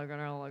granola.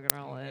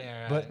 It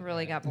Yeah, But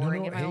really got no,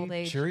 boring no, in my hey, old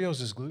age.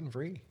 Cheerios is gluten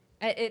free.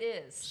 It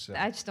is. So-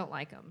 I just don't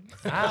like them.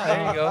 Ah,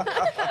 there you go.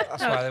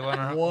 That's why they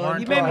weren't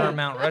You made on me- our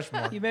Mount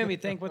Rushmore. You made me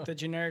think with the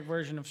generic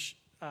version of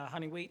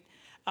honey wheat.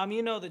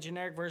 The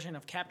generic version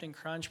of Captain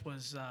Crunch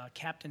was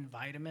Captain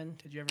Vitamin.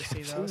 Did you ever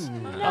see those?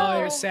 Oh,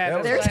 they're sad.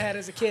 That That's was- what I had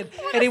as a kid.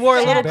 And he wore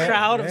a little bad.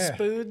 crowd of Yeah.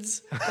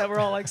 spoons that were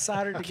all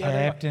soldered together.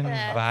 Captain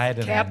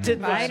Vitamin. Captain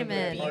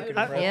Vitamin. Vitamin.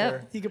 Marketing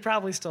Yep. You could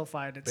probably still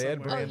find it Bad somewhere.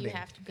 Oh, branding. you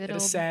have to. Good In a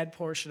old. sad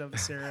portion of the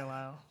cereal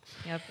aisle.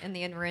 Yep. And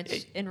the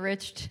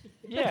enriched.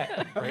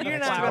 Yeah, you're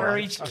not going to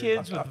reach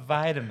kids with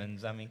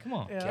vitamins. I mean, come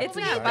on. Yeah. It's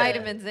Well, not yeah.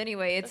 vitamins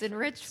anyway. It's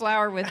enriched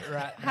flour with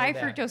Right, no high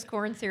doubt. fructose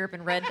corn syrup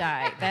and red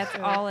dye. That's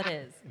all it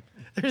is.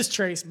 There's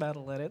trace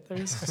metal in it.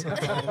 There's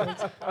something in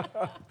it.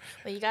 Well,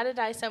 you got to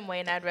die some way,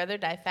 and I'd rather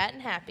die fat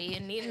and happy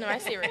and eating my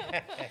cereal.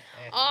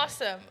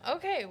 Awesome.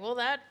 Okay, well,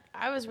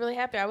 I was really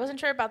happy. I wasn't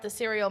sure about the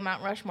cereal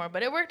Mount Rushmore,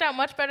 but it worked out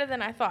much better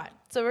than I thought.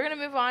 So we're going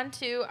to move on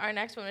to our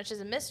next one, which is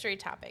a mystery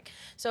topic.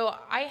 So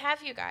I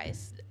have you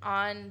guys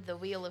on the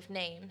Wheel of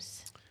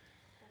Names.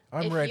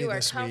 I'm if ready you are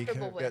this week.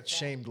 comfortable I with got that.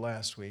 shamed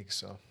last week,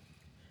 so.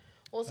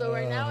 Well, so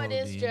right now it Oh,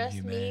 is the just me,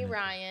 inhumanity.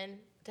 Ryan,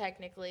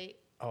 technically.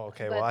 Oh,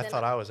 okay. But Well, I then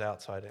thought I was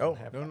out, so I didn't Oh,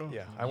 have. no.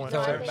 Yeah, I went throw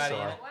first. everybody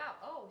So in. I- Wow.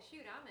 Oh,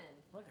 shoot, I'm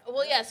in.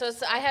 Well, yeah. So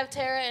I have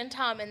Tara and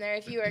Tom in there.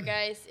 If you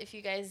guys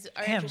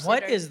are Man, interested.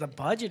 what or- is the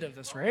budget of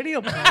this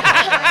radio program?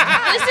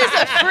 This is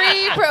a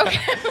free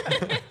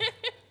program.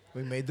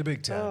 We made the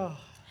big time.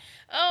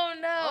 Oh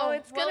no! Oh,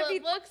 it's gonna well, be-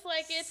 it looks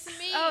like it's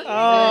me.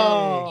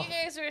 Oh. You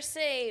guys were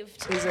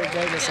saved. These are good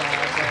as all.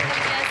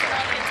 Yes, an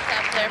audience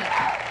clap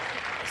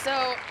there.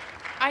 So,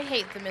 I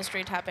hate the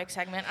mystery topic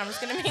segment. I'm just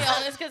going to be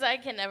honest because I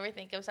can never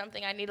think of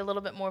something. I need a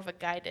little bit more of a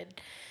guided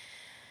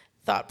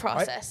thought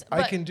process.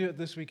 I But- can do it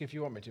this week if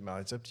you want me to,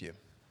 Molly. It's up to you.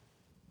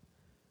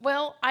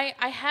 Well, I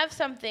have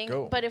something,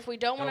 Go. but if we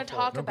don't want to for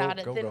it. talk No, go, about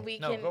it, go, then go. we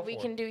No, can go we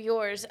for can it. do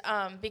yours.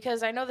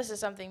 Because I know this is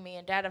something me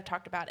and Dad have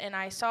talked about, and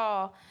I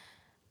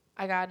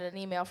got an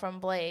email from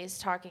Blaze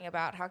talking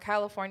about how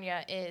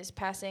California is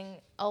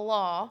passing a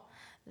law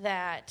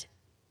that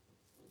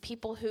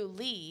people who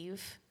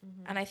leave,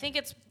 and I think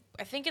it's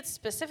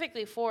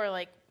specifically for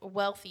like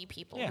wealthy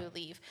people Yeah. who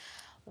leave,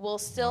 will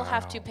still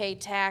have to Wow. pay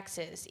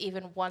taxes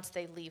even once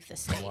they leave the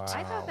state.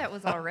 I thought that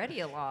was already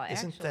a law,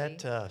 Isn't actually.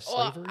 that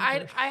Well, slavery?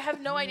 I have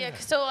no idea.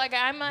 So like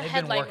I'm a They've been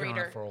headline working on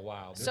reader. it for a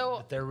while. So-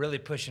 But they're really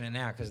pushing it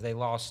now because they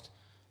lost.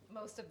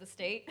 Most of the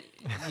state.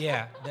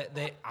 Yeah, I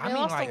They mean,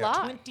 lost a like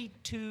lot.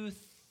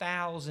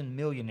 22,000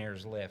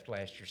 millionaires left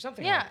last year,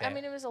 something Yeah, like that. I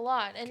mean it was a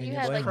lot, and Can you you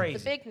had blame like them? the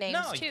Crazy. big names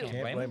No, you too. can't.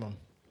 Can't Blame blame 'em. them.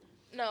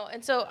 No,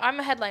 and so I'm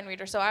a headline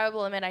reader, so I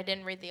will admit I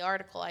didn't read the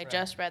article. I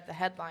just read the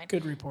headline.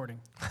 Good reporting.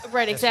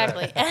 Right,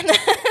 exactly. And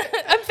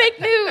I'm fake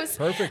news.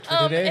 Perfect for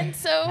today. And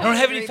so I don't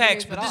have any Great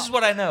facts, news but at this all. is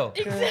what I know.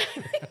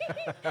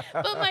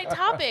 But my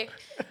topic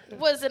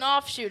was an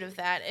offshoot of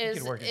that. Is,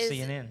 could work at is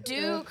CNN.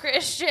 do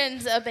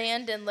Christians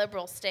abandon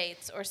liberal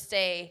states or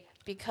stay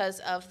because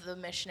of the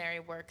missionary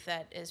work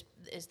that is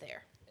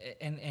there?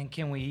 And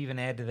can we even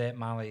add to that,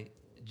 Molly?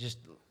 Just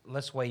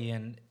let's weigh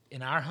in.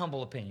 In our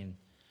humble opinion,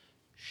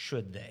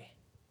 should they?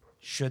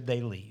 Should they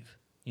leave?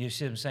 You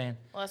see what I'm saying?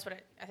 Well, that's what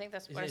I think.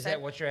 That's Is, what I is said.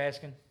 that what you're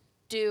asking?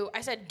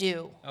 I said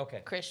do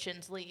Okay,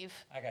 Christians leave?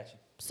 I got you.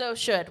 So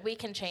should we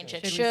can change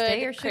it? Should we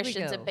stay or should we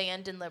Christians go?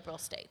 abandon liberal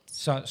states?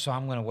 So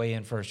I'm going to weigh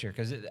in first here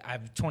because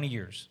I've 20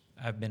 years.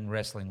 I've been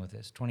wrestling with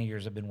this. 20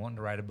 years I've been wanting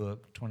to write a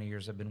book. 20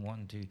 years I've been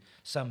wanting to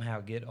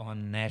somehow get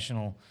on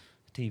national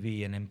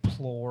TV and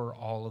implore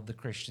all of the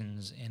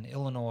Christians in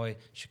Illinois,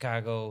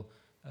 Chicago,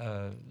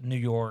 New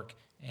York,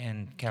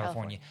 and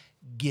California,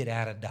 get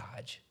out of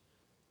Dodge.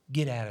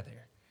 Get out of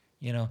there.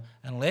 You know,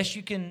 unless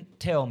you can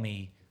tell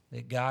me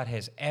that God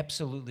has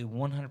absolutely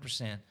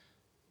 100%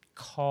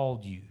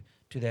 called you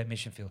to that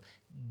mission field,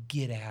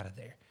 get out of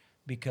there,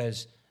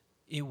 because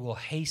it will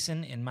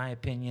hasten, in my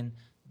opinion,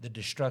 the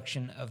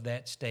destruction of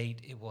that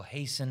state. It will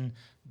hasten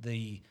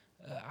the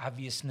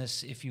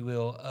obviousness, if you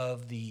will,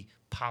 of the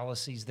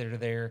policies that are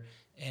there,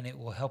 and it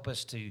will help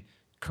us to,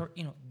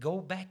 go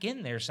back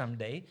in there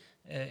someday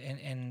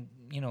and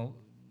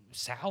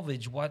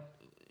salvage what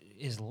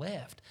is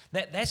left.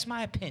 That's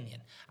my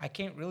opinion. I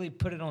can't really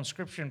put it on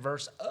scripture and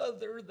verse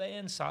other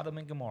than Sodom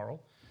and Gomorrah,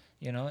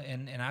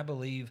 and I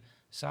believe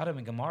Sodom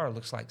and Gomorrah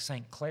looks like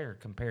St. Clair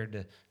compared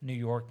to New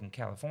York and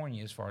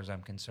California, as far as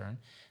I'm concerned.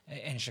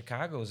 And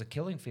Chicago is a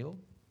killing field.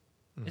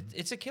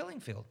 It's a killing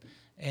field.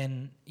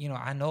 And,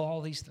 I know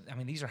all these,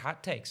 these are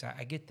hot takes.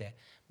 I get that.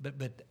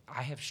 But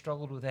I have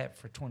struggled with that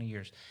for 20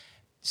 years.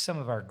 Some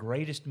of our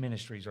greatest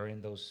ministries are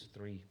in those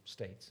three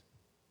states.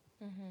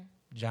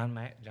 John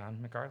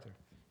MacArthur.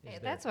 Hey,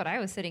 that's what I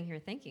was sitting here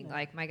thinking.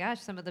 Like, my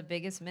gosh, some of the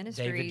biggest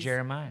ministries David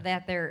Jeremiah.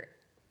 that there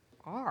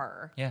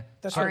are. Yeah.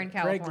 That's Are what in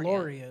Greg California.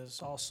 Laurie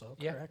is also,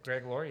 Yeah, correct?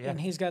 Greg Laurie, yeah.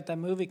 And he's got that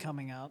movie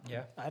coming out.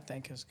 Yeah. I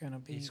think is going to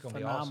be It's gonna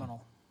be awesome.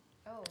 phenomenal.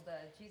 Oh,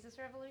 the Jesus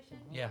Revolution?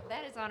 Yeah.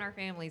 That is on our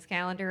family's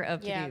calendar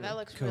of Yeah, to-do. that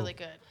looks Cool. really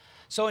good.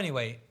 So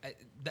anyway,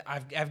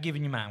 I've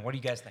given you mine. What do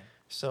you guys think?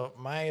 So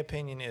my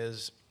opinion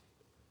is,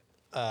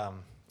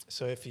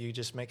 so if you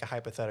just make a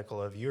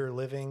hypothetical of you're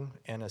living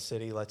in a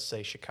city, let's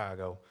say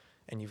Chicago,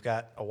 and you've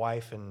got a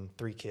wife and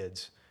 3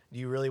 kids, do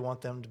you really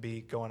want them to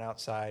be going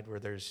outside where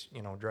there's,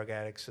 drug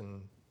addicts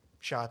and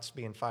shots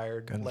being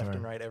fired left Gunfire.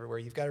 and right everywhere?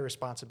 You've got a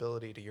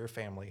responsibility to your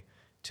family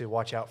to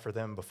watch out for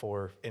them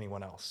before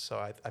anyone else. So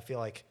I feel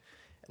like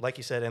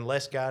you said,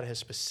 unless God has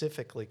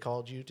specifically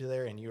called you to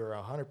there and you are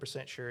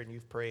 100% sure and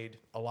you've prayed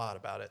a lot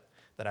about it,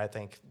 then I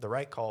think the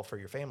right call for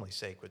your family's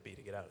sake would be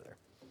to get out of there.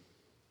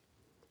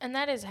 And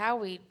that is how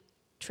we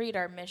treat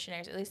our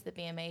missionaries, at least the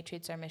BMA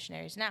treats our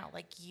missionaries now.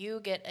 Like, you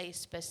get a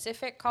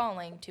specific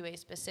calling to a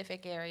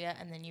specific area,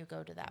 and then you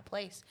go to that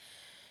place.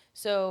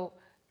 So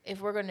if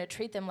we're going to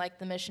treat them like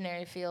the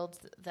missionary fields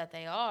that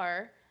they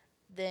are,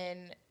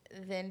 then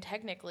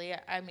technically,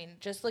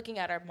 just looking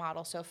at our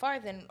model so far,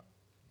 then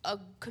a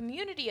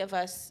community of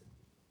us,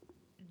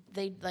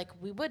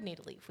 we would need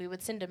to leave. We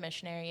would send a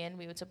missionary in,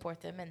 we would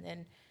support them, and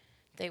then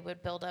they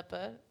would build up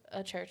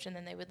a church, and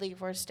then they would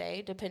leave or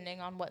stay,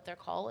 depending on what their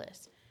call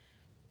is.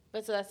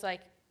 But so that's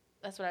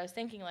what I was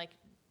thinking, like,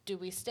 do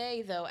we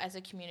stay, though, as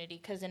a community?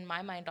 Because in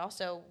my mind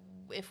also,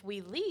 if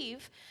we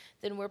leave,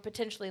 then we're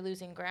potentially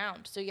losing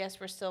ground. So yes,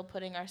 we're still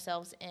putting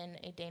ourselves in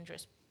a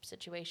dangerous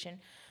situation.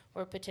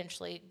 We're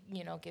potentially,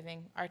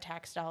 giving our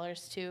tax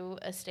dollars to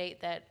a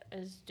state that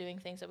is doing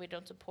things that we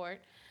don't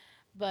support.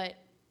 But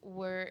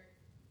we're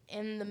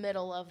in the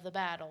middle of the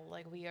battle.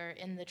 Like, we are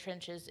in the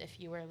trenches if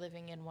you are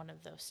living in one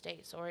of those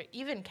states or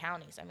even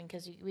counties. I mean,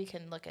 because we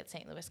can look at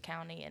St. Louis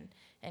County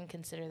and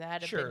consider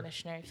that a Sure. big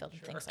missionary field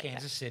and Or things like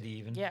Kansas City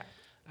even. that. Yeah.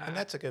 And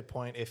that's a good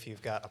point if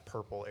you've got a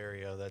purple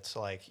area that's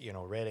like,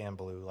 red and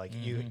blue. Like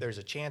there's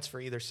a chance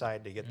for either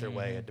side to get their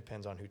way. It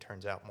depends on who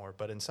turns out more.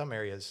 But in some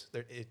areas,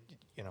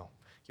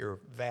 you're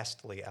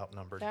vastly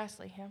outnumbered.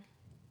 Vastly, yeah.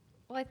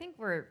 Well, I think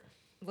we're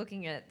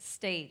looking at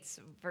states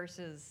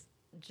versus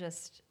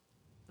just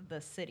the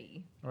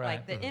city. Right.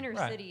 Like the inner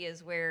Right. city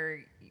is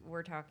where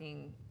we're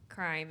talking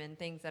crime and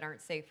things that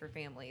aren't safe for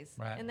families.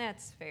 Right. And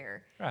that's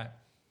fair. Right.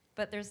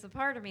 But there's the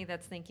part of me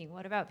that's thinking,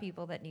 what about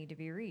people that need to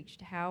be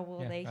reached? How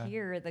will Yeah, they right.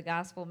 hear the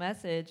gospel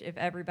message if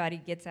everybody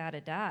gets out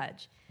of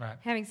Dodge? Right.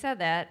 Having said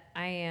that,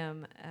 I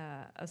am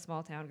a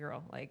small town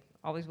girl, like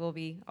always will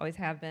be, always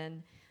have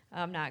been.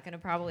 I'm not going to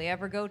probably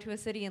ever go to a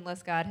city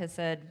unless God has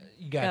said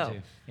You got go.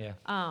 to.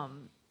 Yeah.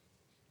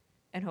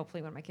 And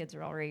hopefully when my kids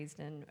are all raised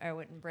and I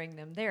wouldn't bring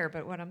them there.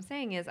 But what I'm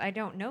saying is I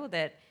don't know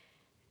that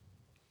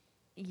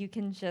you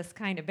can just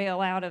kind of bail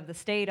out of the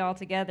state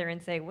altogether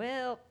and say,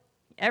 well,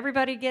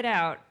 everybody get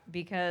out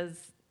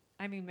because,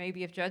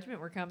 maybe if judgment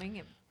were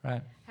coming,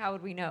 Right. how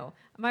would we know?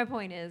 My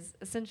point is,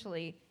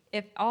 essentially,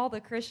 if all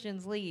the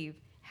Christians leave,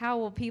 how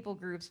will people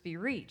groups be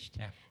reached?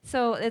 Yeah.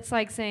 So it's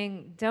like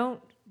saying,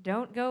 don't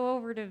go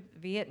over to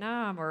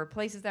Vietnam or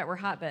places that were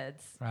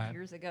hotbeds Right.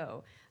 years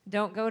ago.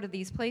 Don't go to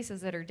these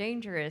places that are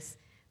dangerous,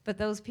 but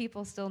those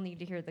people still need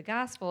to hear the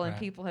gospel, and Right.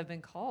 people have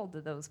been called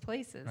to those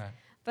places. Right.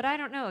 But I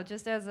don't know,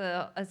 just as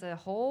a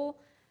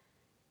whole,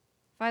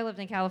 if I lived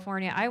in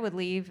California, I would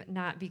leave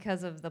not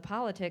because of the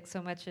politics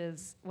so much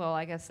as, well,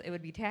 I guess it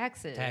would be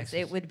taxes. Taxes.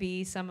 It would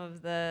be some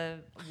of the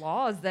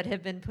laws that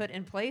have been put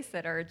in place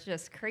that are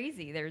just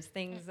crazy. There's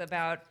things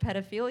about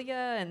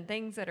pedophilia and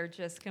things that are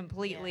just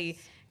completely,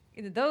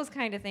 those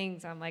kind of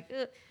things. I'm like,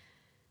 ugh,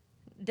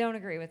 don't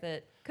agree with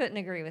it, couldn't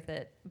agree with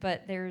it.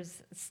 But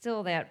there's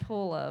still that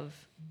pull of,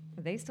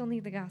 they still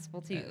need the gospel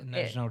too.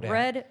 There's no doubt.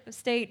 Red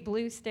state,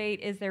 blue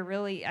state, is there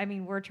really,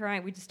 we're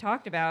trying, we just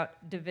talked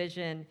about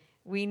division.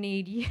 We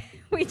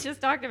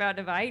just talked about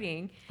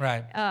dividing.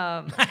 Right.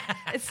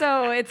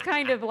 So it's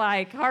kind of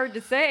like hard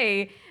to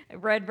say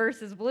red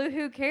versus blue.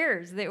 Who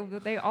cares?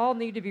 They all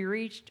need to be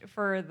reached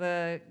for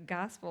the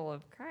gospel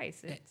of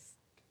Christ.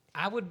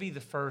 I would be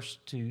the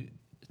first to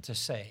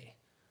say,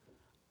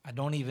 I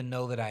don't even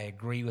know that I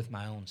agree with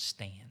my own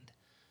stand.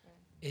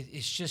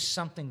 It's just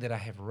something that I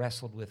have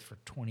wrestled with for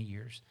 20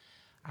 years.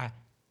 I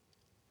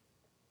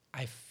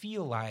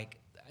feel like,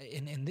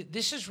 and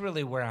this is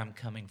really where I'm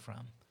coming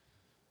from.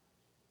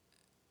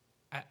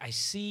 I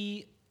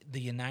see the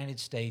United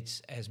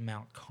States as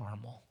Mount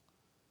Carmel.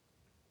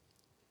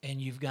 And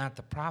you've got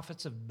the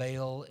prophets of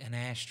Baal and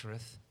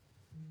Ashtoreth,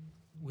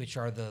 which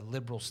are the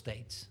liberal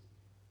states.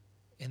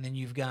 And then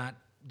you've got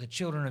the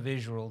children of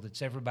Israel,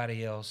 that's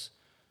everybody else.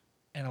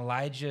 And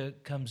Elijah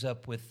comes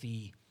up with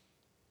the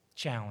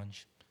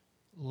challenge,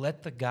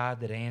 let the God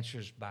that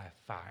answers by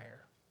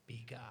fire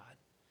be God.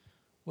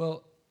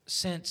 Well,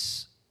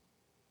 since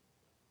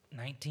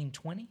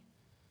 1920,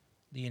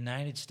 the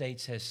United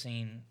States has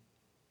seen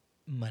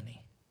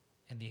money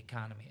and the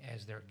economy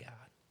as their God.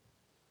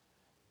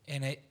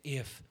 And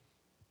if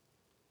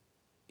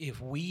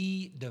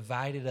we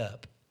divided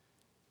up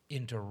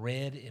into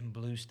red and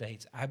blue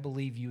states, I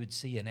believe you would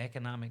see an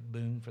economic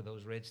boom for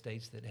those red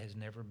states that has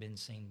never been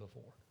seen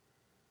before.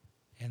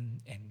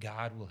 And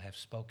God will have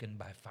spoken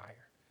by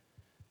fire.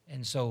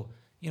 And so,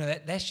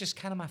 that's just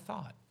kind of my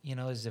thought,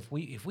 is if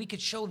we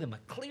could show them a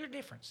clear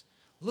difference.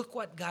 Look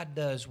what God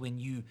does when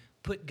you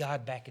put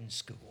God back in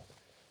school.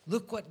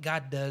 Look what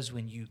God does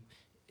when you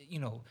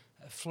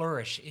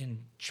flourish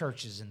in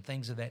churches and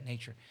things of that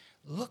nature.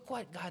 Look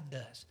what God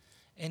does.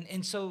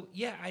 And so,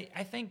 yeah,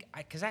 I think,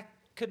 because I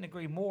couldn't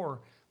agree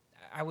more,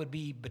 I would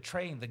be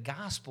betraying the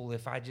gospel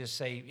if I just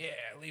say, yeah,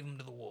 leave them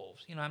to the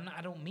wolves.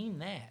 I don't mean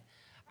that.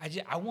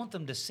 I want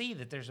them to see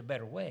that there's a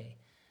better way.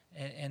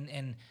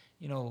 And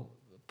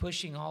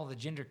pushing all the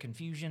gender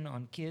confusion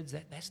on kids,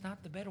 that's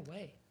not the better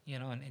way.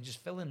 And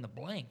just fill in the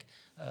blank.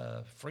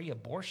 Free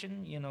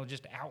abortion,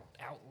 just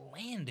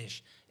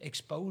outlandish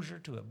exposure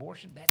to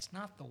abortion. That's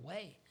not the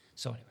way.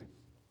 So anyway.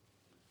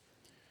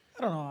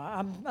 I don't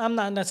know. I'm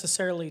not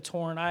necessarily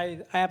torn.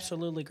 I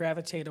absolutely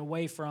gravitate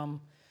away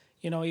from,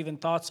 even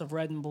thoughts of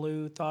red and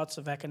blue, thoughts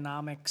of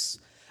economics.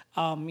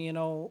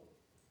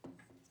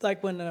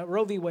 Like when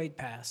Roe v. Wade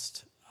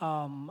passed,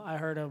 I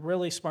heard a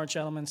really smart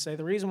gentleman say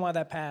the reason why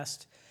that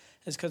passed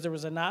is because there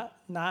was not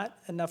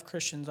enough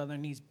Christians on their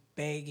knees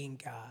begging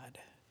God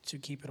to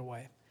keep it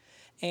away.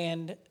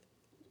 And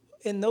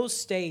in those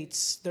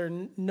states, they're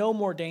no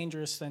more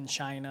dangerous than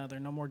China. They're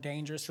no more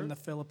dangerous than the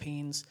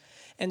Philippines.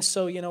 And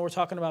so, we're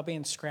talking about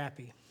being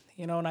scrappy.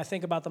 And I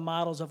think about the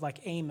models of like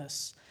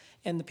Amos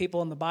and the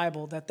people in the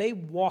Bible, that they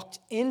walked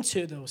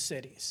into those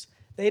cities.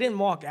 They didn't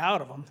walk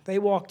out of them. They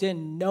walked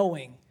in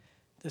knowing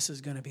this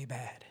is going to be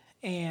bad.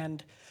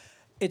 And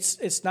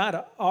it's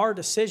not our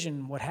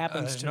decision what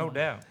happens to no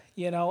them.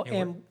 doubt.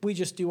 And we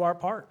just do our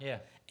part. Yeah.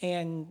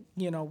 And,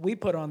 we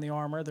put on the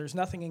armor. There's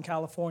nothing in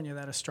California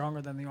that is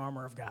stronger than the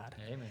armor of God.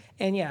 Amen.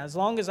 And yeah, as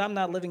long as I'm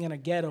not living in a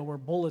ghetto where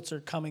bullets are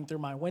coming through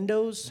my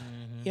windows,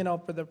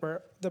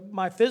 for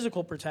my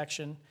physical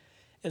protection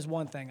is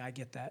one thing. I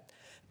get that.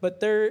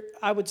 But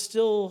I would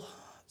still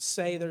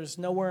say there's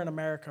nowhere in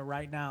America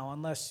right now,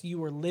 unless you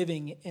were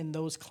living in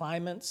those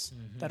climates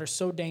that are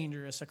so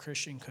dangerous, a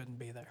Christian couldn't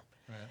be there.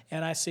 Right.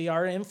 And I see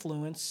our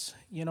influence,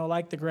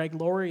 like the Greg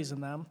Laurie's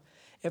and them.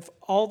 If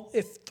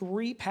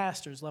 3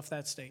 pastors left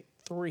that state,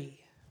 3,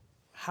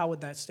 how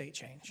would that state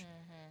change?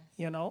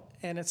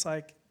 And it's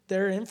like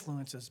their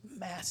influence is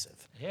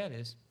massive. Yeah, it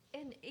is.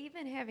 And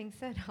even having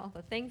said all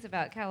the things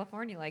about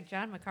California, like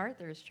John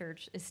MacArthur's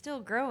church is still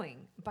growing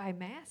by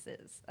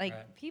masses. Like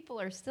Right. people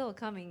are still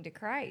coming to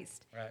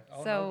Christ. Right.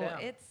 Oh, So no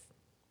doubt. it's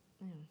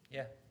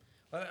Yeah.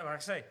 Well, like I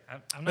say,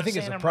 I'm not I think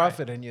it's saying a I'm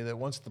prophet right. in you that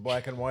wants the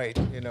black and white,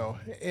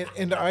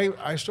 And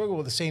I struggle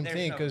with the same There's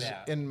thing no because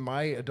doubt. in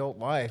my adult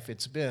life,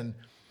 it's been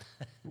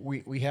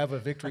we have a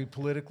victory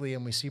politically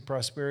and we see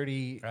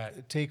prosperity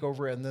Right. take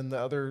over, and then the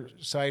other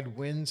side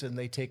wins and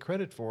they take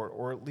credit for it,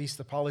 or at least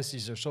the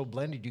policies are so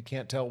blended you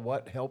can't tell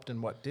what helped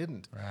and what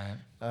didn't. Right.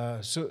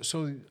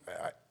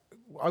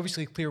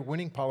 Obviously, clear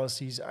winning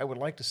policies. I would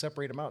like to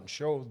separate them out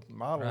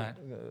and Right.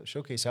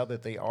 showcase how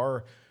that they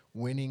are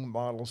winning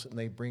models and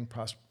they bring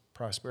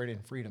prosperity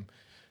and freedom.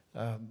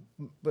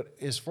 But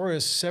as far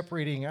as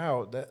separating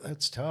out,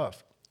 that's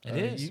tough. It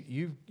is.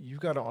 You've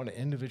got to on an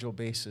individual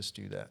basis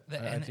do that. I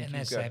And think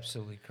that's you've got,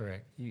 absolutely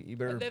correct. you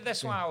better.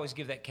 That's why I always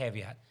give that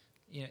caveat.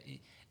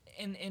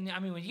 And I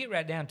mean, when you get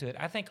right down to it,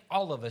 I think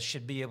all of us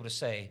should be able to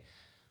say,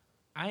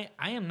 I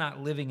am not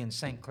living in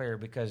St. Clair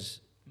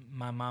because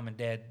my mom and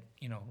dad,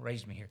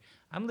 raised me here.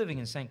 I'm living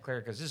in St.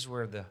 Clair because this is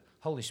where the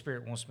Holy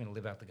Spirit wants me to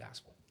live out the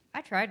gospel.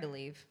 I tried to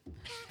leave,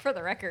 for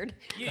the record.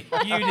 You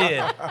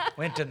did.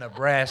 Went to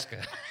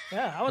Nebraska.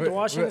 Yeah, I went to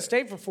Washington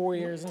State for 4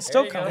 years and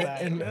still come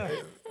back. And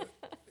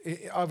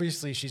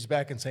obviously, she's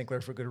back in St.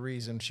 Clair for good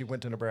reason. She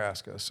went to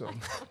Nebraska, so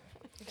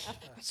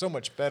so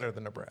much better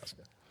than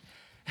Nebraska.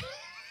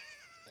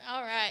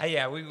 All right.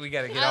 Yeah, we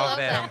got to get I off love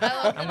that. that.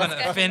 I love I'm the going to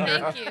discussion. offend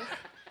her.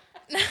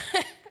 Thank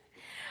you.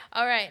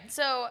 All right.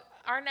 So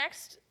our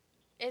next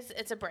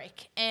it's a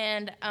break,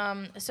 and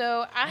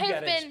so I You have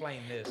gotta been explain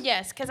this.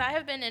 Yes, because I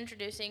have been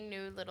introducing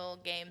new little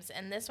games,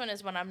 and this one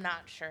is one I'm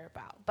not sure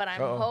about, but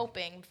I'm Uh-oh.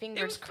 hoping, It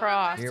fingers was fun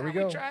crossed. last Here we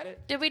time go. tried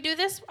it. Did we do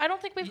this? I don't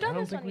think we've I done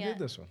don't this think one we yet.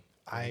 did this one.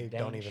 I Dang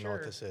don't even know what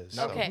sure. this is.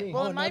 No. so- Okay, Me.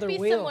 well, Oh, it might another be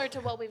wheel. similar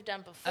to what we've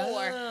done before.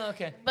 Oh,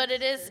 okay. But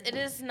it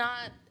is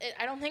not.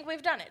 I don't think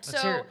we've done it.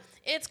 Let's hear So it.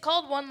 it's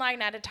called One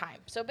Line at a Time.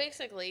 So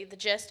basically, the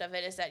gist of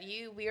it is that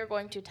we are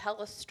going to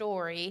tell a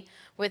story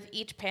with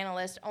each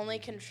panelist only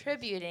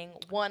contributing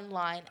one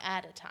line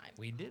at a time.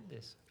 We did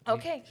this.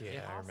 Okay.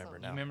 Yeah, I remember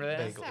Awesome. now. You remember that?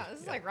 Vaguely.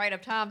 This is like right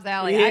up Tom's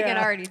alley. I can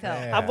Yeah. already tell.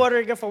 Yeah. I'm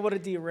wondering if I want to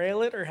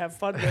derail it or have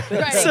fun with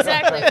it. Right,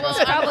 exactly. Well,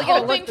 I'm probably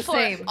gonna look hoping the for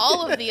same.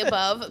 all of the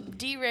above,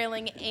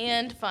 derailing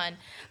and fun.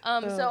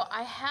 So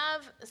I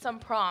have some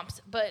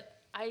prompts, but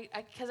I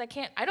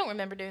don't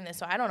remember doing this,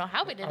 so I don't know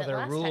how we did Are it there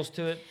last rules time.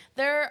 to it?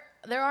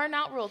 There are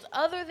not rules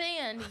other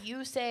than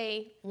you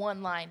say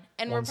one line,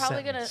 and One we're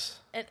probably sentence.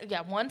 one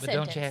But sentence.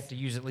 don't you have to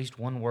use at least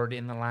one word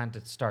in the line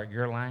to start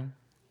your line?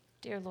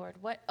 Dear Lord,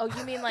 what? Oh,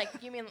 you mean no?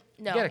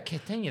 You got to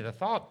continue the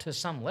thought to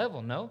some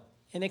level, no?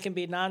 And it can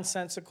be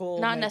nonsensical.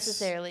 Not makes-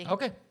 necessarily.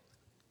 Okay.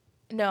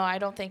 No, I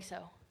don't think so.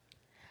 I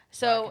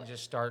So can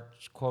just start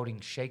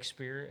quoting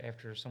Shakespeare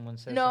after someone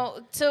says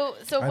no, so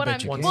I what bet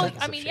I'm you One can. well,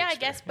 sentence I of mean, yeah, I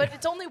Shakespeare. guess, but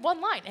it's only one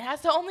line. It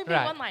has to only be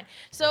Right. one line.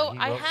 So Well, he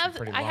I wrote some have,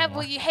 pretty I long have. Well,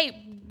 ones.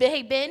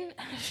 hey, Ben,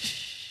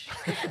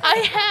 I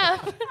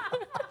have.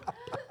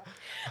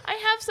 I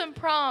have some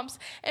prompts,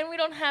 and we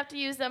don't have to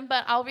use them,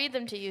 but I'll read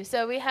them to you.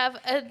 So we have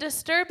a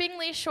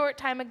disturbingly short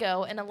time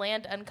ago in a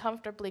land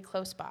uncomfortably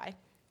close by.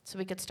 So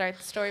we could start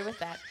the story with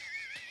that.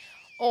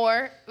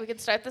 Or we could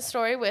start the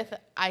story with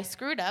I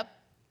screwed up.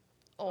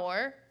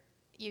 Or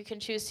you can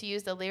choose to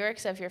use the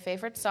lyrics of your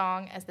favorite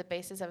song as the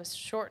basis of a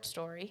short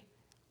story.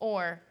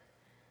 Or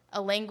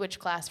a language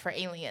class for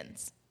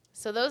aliens.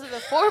 So those are the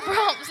 4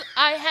 prompts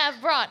I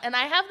have brought, and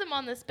I have them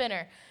on the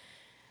spinner.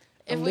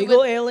 If we Illegal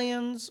would-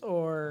 aliens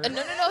or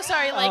no,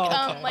 sorry, like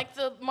Oh, okay. like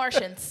the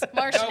Martians,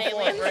 Martian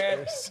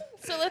aliens.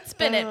 So let's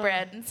spin it,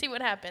 Brad, and see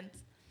what happens.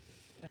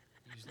 we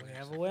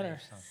have a winner.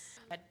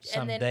 And then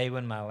Someday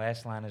when my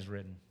last line is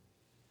written.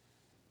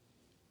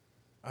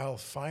 I'll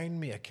find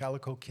me a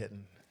calico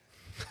kitten.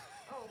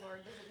 Oh, Lord,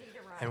 does it need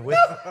to rhyme?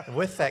 And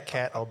with that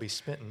cat, I'll be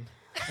smitten.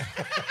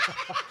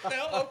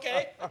 No,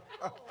 okay.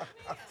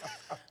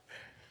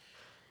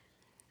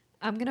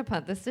 I'm going to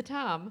punt this to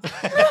Tom. I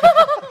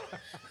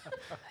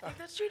think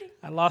that's cheating.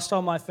 I lost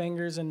all my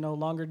fingers and no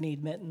longer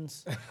need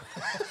mittens.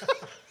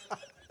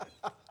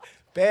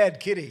 Bad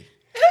kitty.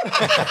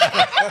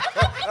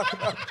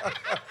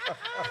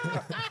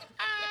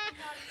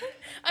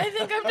 I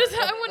think I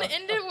want to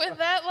end it with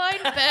that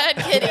line. Bad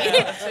kitty.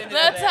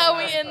 That's how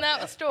we end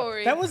that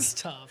story. That was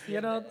tough.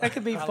 You know, that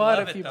could be I fun love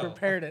if it, you though.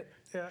 prepared it.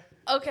 Yeah.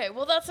 Okay,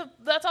 well that's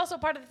also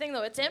part of the thing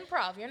though. It's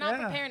improv. You're not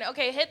Yeah. preparing it.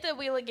 Okay, hit the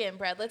wheel again,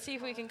 Brad. Let's see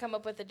if we can come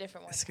up with a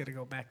different one. It's gonna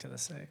go back to the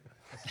same.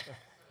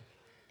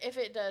 If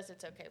it does,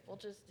 it's okay. We'll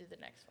just do the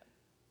next one.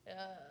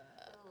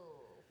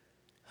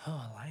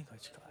 Oh,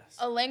 language class.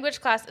 A language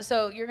class.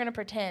 So you're gonna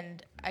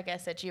pretend, I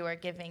guess, that you are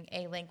giving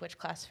a language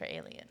class for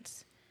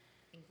aliens.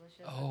 English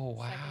is Oh,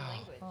 a second wow.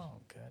 language. Oh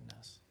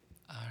goodness.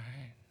 All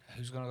right.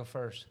 Who's going to go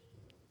first?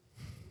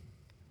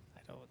 I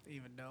don't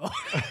even know.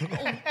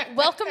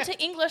 Welcome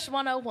to English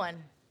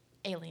 101,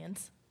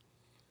 aliens.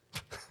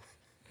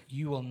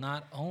 You will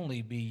not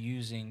only be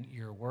using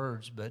your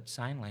words, but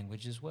sign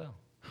language as well.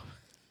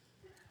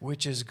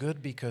 Which is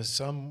good because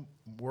some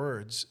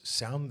words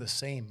sound the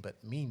same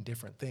but mean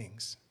different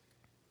things.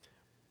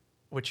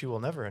 Which you will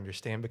never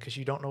understand because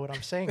you don't know what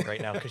I'm saying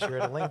right now because you're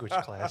at a language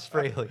class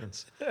for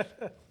aliens.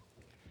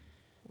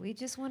 We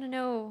just want to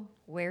know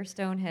where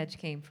Stonehenge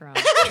came from,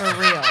 for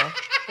real.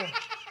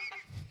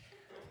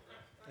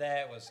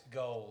 That was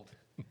gold.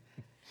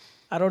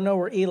 I don't know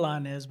where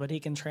Elon is, but he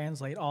can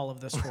translate all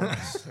of this for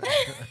us.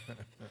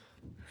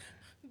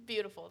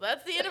 Beautiful.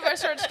 That's the end of our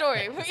short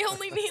story. We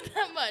only need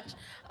that much.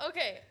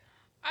 Okay,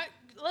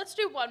 let's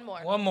do one more.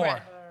 One more.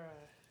 Brad.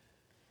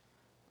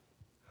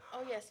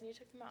 Oh yes, and you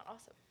took them out.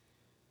 Awesome.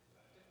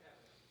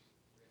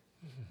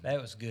 That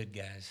was good,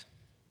 guys.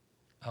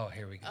 Oh,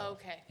 here we go.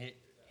 Okay.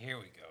 Here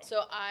we go.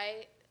 So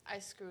I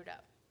screwed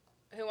up.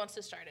 Who wants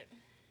to start it?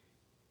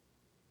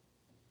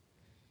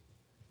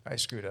 I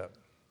screwed up.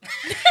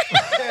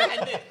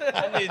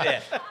 I knew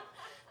that.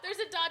 There's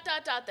a ...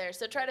 there,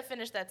 so try to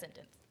finish that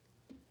sentence.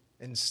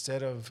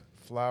 Instead of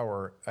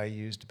flour, I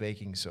used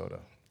baking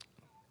soda.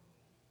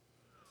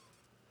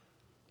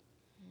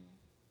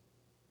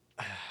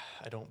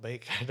 I don't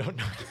bake. I don't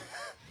know.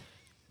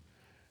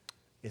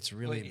 It's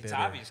really It's bitter.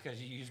 obvious because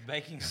you use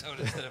baking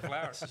soda instead of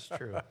flour. This is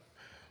true.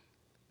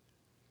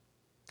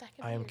 That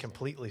can I be am your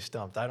completely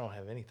stumped. I don't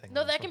have anything.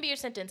 No, on this that can one. be your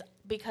sentence.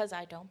 Because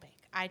I don't bake.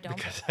 I don't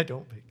bake. Because I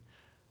don't bake.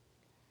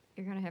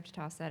 You're going to have to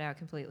toss that out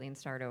completely and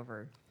start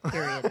over.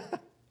 Period.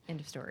 End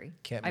of story.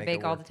 Can't I make it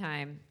bake all work. the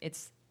time.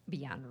 It's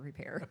beyond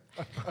repair.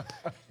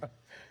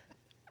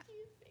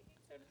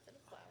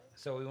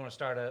 So we want to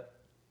start it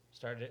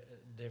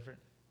different,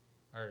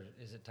 or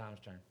is it Tom's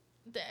turn?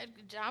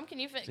 Tom, can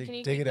you Dig, can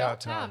you dig keep it going? out,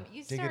 Tom.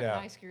 you Dig start it and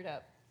out. I screwed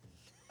up.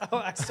 Oh,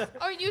 I started.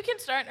 Or you can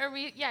start, or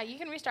you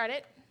can restart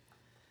it.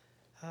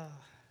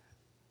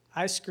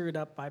 I screwed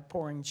up by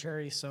pouring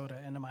cherry soda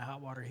into my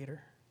hot water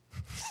heater.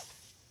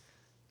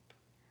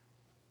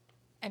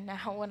 And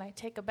now when I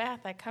take a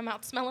bath, I come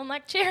out smelling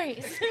like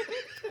cherries.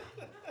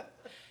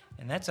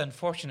 And that's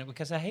unfortunate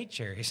because I hate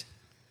cherries.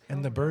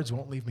 And the birds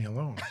won't leave me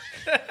alone.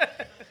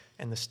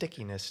 And the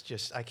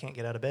stickiness I can't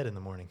get out of bed in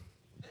the morning.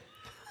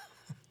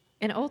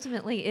 And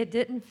ultimately, it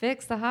didn't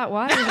fix the hot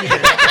water heater.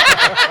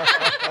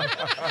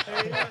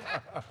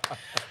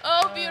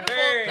 Oh, beautiful.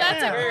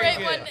 That's a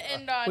great one to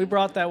end on. We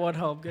brought that one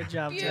home. Good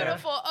job, Tara.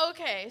 Beautiful.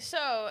 Okay,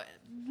 so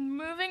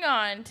moving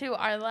on to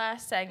our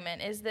last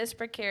segment is this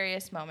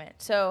precarious moment.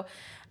 So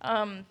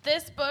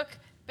this book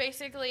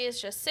basically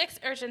is just 6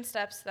 urgent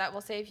steps that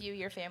will save you,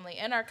 your family,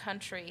 and our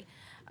country.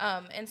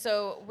 And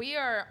so we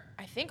are,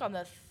 I think, on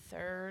the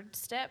 3rd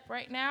step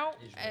right now,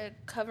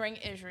 covering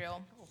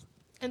Israel.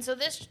 And so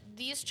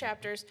these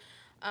chapters,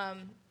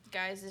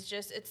 guys, is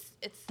just it's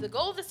the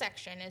goal of the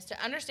section is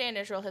to understand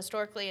Israel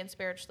historically and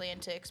spiritually,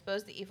 and to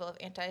expose the evil of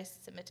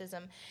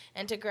anti-Semitism,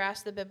 and to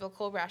grasp the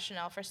biblical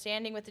rationale for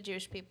standing with the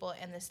Jewish people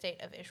and the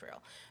state of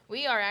Israel.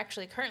 We are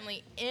actually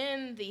currently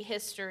in the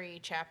history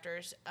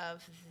chapters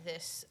of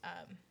this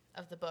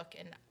of the book,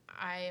 and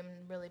I am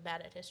really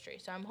bad at history,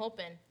 so I'm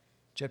hoping.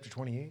 Chapter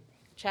 28.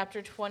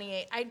 Chapter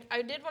 28.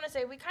 I did want to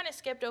say we kind of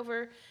skipped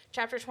over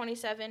chapter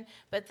 27,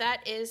 but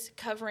that is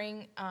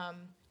covering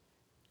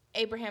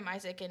Abraham,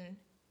 Isaac,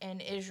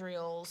 and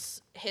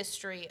Israel's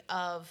history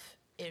of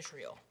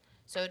Israel.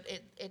 So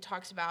it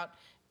talks about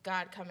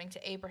God coming to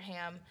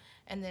Abraham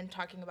and then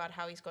talking about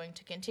how he's going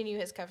to continue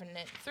his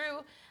covenant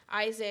through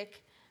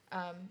Isaac,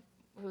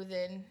 who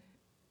then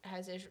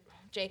has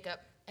Jacob,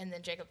 and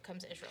then Jacob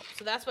comes to Israel.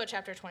 So that's what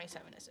chapter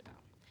 27 is about.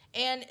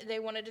 And they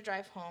wanted to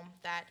drive home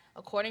that,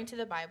 according to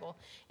the Bible,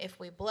 if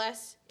we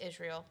bless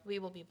Israel, we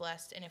will be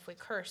blessed, and if we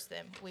curse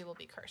them, we will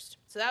be cursed.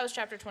 So that was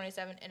chapter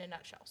 27 in a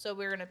nutshell. So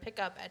we're going to pick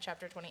up at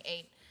chapter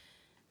 28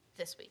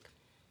 this week.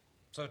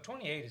 So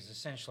 28 is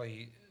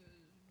essentially,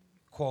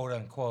 quote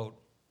unquote,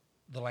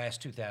 the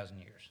last 2,000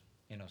 years,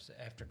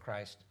 after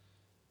Christ's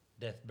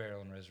death,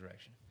 burial, and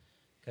resurrection.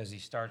 Because he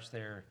starts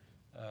there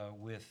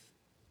with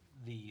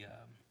the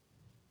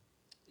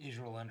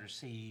Israel under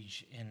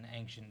siege in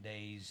ancient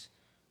days.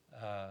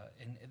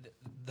 And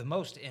the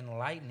most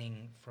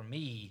enlightening for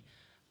me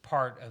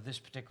part of this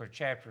particular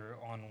chapter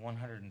on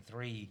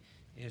 103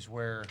 is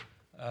where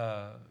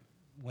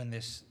when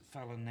this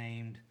fellow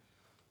named,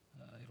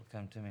 it'll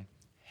come to me,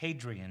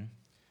 Hadrian,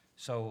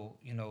 so,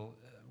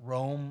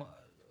 Rome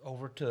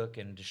overtook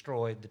and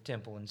destroyed the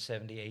temple in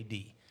 70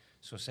 AD.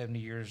 So 70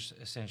 years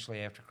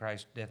essentially after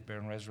Christ's death,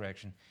 burial, and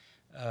resurrection,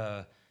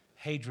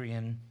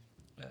 Hadrian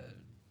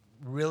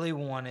really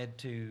wanted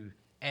to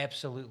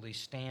absolutely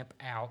stamp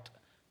out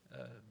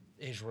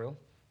Israel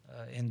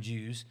and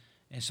Jews,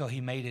 and so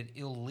he made it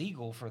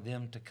illegal for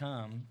them to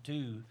come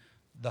to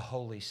the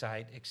holy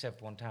site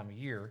except one time a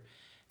year,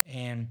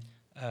 and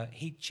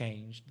he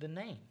changed the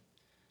name.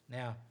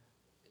 Now,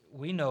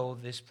 we know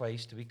this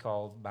place to be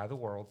called by the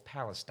world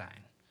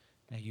Palestine.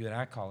 Now, you and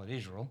I call it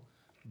Israel,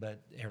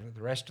 but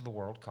the rest of the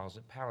world calls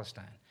it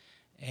Palestine.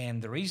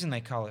 And the reason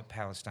they call it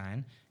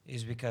Palestine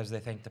is because they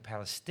think the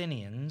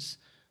Palestinians,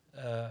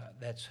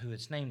 that's who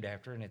it's named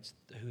after, and it's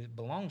who it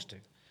belongs to.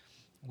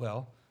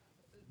 Well,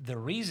 the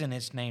reason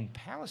it's named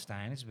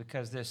Palestine is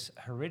because this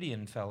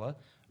Herodian fella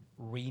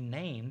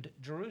renamed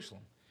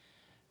Jerusalem.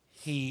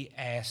 He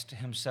asked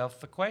himself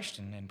the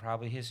question, and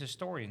probably his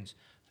historians,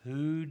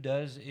 who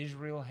does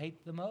Israel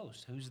hate the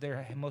most? Who's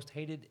their most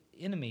hated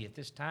enemy at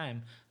this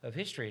time of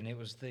history? And it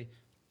was the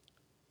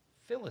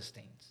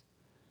Philistines.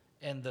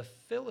 And the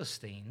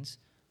Philistines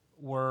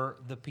were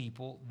the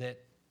people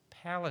that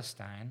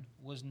Palestine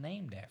was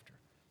named after.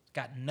 It's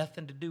got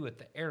nothing to do with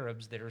the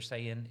Arabs that are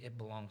saying it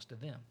belongs to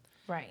them.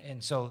 Right.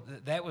 And so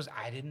that was,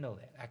 I didn't know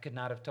that. I could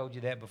not have told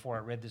you that before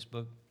I read this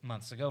book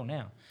months ago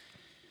now.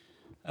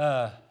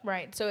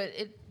 Right. So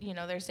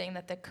they're saying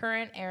that the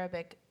current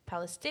Arabic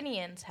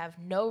Palestinians have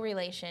no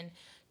relation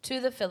to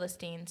the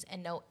Philistines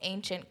and no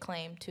ancient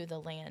claim to the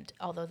land,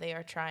 although they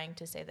are trying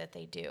to say that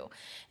they do.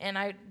 And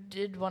I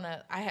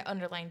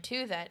underlined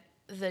too that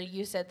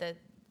you said that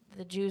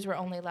the Jews were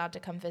only allowed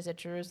to come visit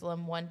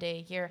Jerusalem one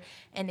day a year,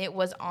 and it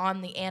was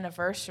on the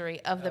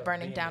anniversary of the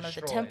burning Being down of the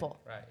destroyed. temple.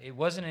 Right. It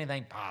wasn't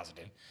anything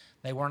positive.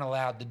 They weren't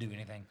allowed to do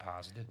anything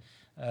positive.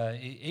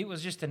 It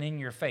was just an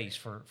in-your-face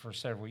for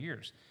several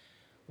years.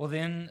 Well,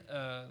 then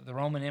the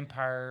Roman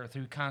Empire,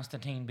 through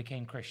Constantine,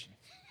 became Christian.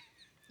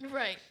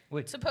 Right.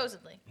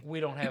 Supposedly.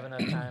 We don't have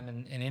enough time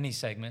in any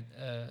segment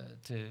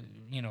to,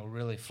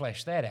 really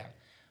flesh that out.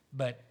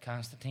 But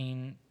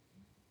Constantine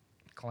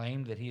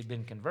claimed that he had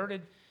been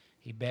converted.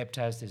 He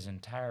baptized his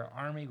entire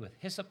army with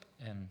hyssop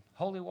and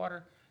holy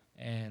water,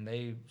 and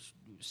they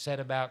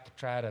set about to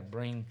try to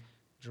bring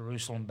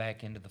Jerusalem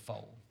back into the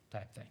fold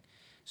type thing.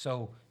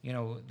 So,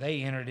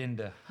 they entered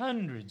into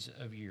hundreds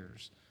of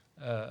years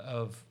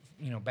of,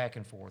 back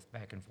and forth.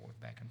 I'm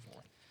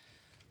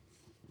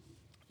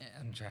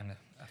trying to,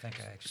 I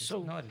think I actually,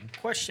 So, no, I didn't.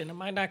 question, it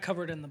might not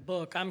cover it in the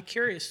book. I'm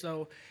curious,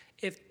 though,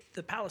 if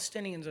the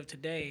Palestinians of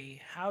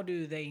today, how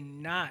do they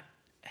not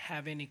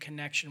have any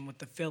connection with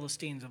the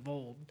Philistines of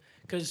old?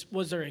 Because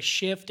was there a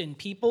shift in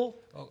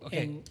people? Oh,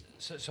 okay, And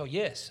so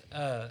yes,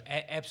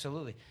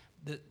 absolutely.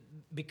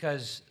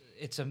 Because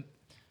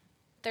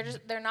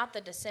They're not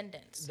the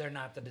descendants. they're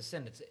not the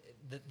descendants.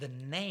 The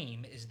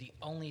name is the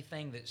only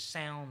thing that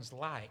sounds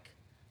like,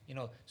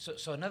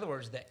 So in other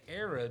words, the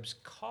Arabs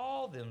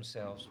call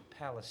themselves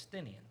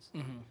Palestinians,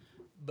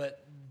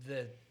 but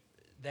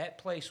that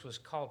place was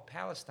called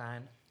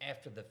Palestine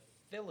after the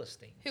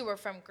Philistines, Who were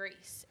from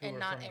Greece who and were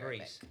not from Arabic.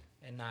 Greece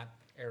and not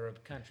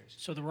Arab countries.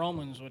 so the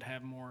Romans would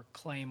have more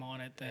claim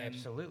on it than...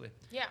 Absolutely.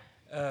 Yeah.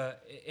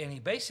 And he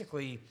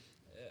basically,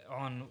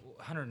 on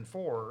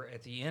 104,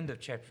 at the end of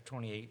chapter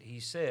 28, he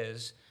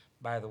says,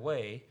 by the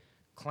way,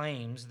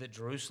 claims that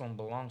Jerusalem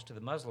belongs to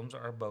the Muslims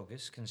are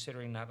bogus,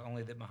 considering not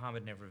only that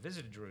Muhammad never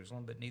visited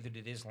Jerusalem, but neither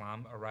did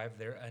Islam arrive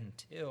there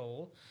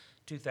until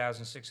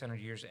 2,600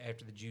 years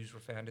after the Jews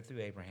were founded through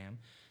Abraham,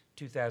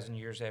 2,000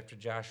 years after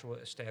Joshua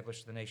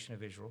established the nation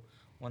of Israel,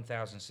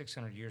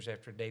 1,600 years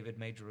after David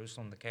made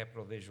Jerusalem the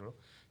capital of Israel,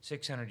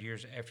 600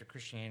 years after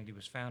Christianity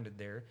was founded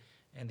there,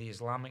 and the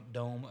Islamic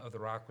Dome of the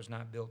Rock was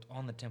not built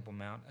on the Temple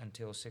Mount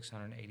until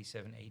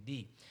 687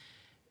 A.D.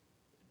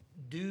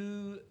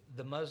 Do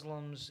the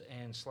Muslims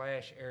and /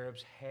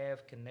 Arabs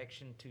have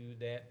connection to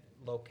that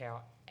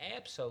locale?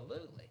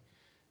 Absolutely.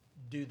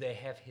 Do they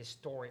have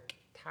historic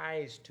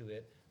ties to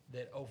it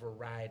that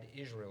override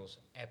Israel's?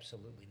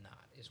 Absolutely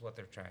not, is what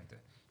they're trying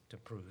to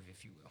prove,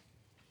 if you will.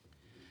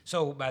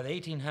 So by the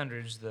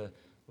 1800s, the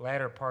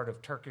latter part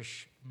of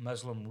Turkish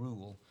Muslim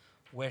rule,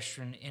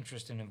 Western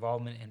interest and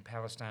involvement in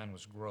Palestine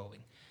was growing.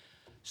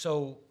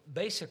 So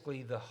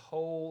basically, the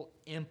whole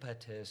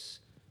impetus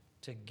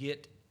to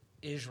get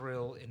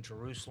Israel and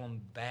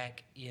Jerusalem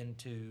back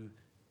into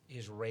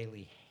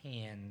Israeli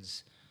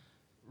hands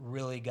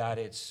really got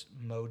its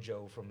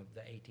mojo from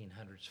the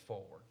 1800s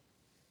forward.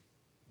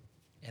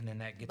 And then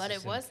that gets But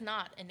us it was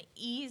not an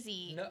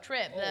easy No.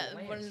 trip. Oh,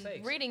 man When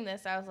sakes. reading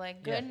this, I was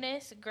like, Yeah.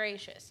 goodness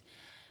gracious.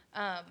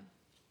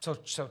 So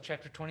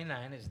chapter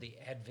 29 is the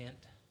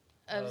advent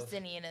Of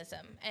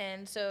Zionism.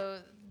 And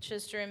so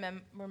just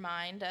to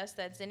remind us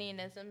that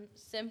Zionism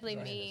simply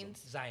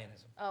means...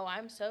 Zionism. Oh,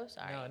 I'm so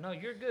sorry. No,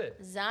 you're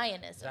good.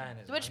 Zionism.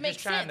 Zionism. Which I'm makes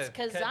just trying sense, to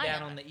because cut Zion...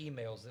 down on the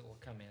emails that will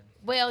come in.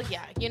 Well,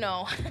 yeah,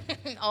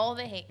 all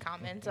the hate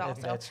comments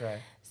also. That's right.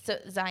 So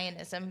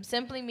Zionism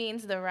simply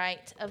means the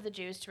right of the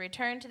Jews to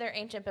return to their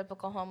ancient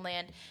biblical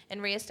homeland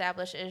and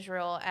reestablish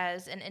Israel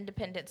as an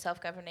independent,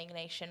 self-governing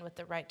nation with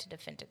the right to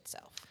defend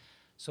itself.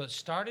 So it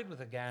started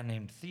with a guy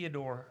named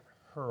Theodore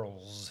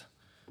Hurls.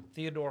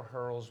 Theodore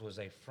Hurls was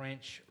a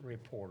French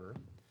reporter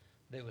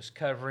that was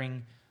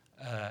covering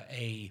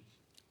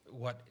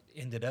what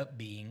ended up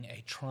being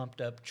a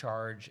trumped-up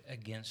charge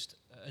against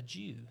a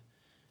Jew.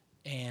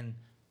 And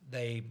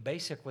they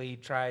basically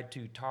tried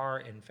to tar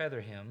and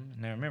feather him.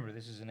 Now, remember,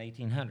 this is in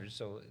 1800,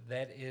 so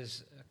that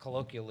is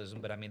colloquialism,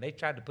 but I mean, they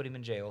tried to put him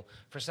in jail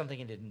for something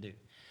he didn't do.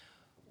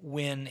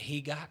 When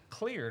he got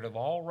cleared of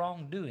all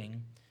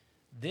wrongdoing,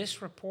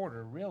 this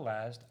reporter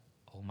realized,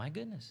 oh my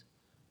goodness,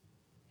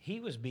 he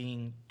was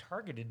being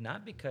targeted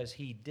not because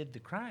he did the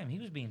crime, he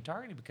was being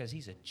targeted because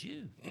he's a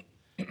Jew.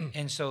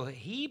 And so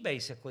he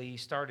basically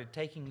started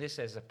taking this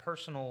as a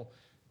personal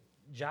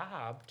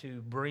job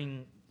to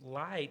bring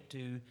light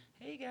to,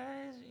 hey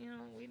guys,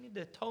 we need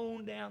to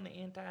tone down the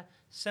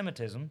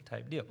anti-Semitism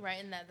type deal.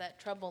 Right, and that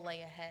trouble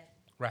lay ahead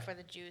Right. for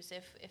the Jews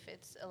if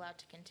it's allowed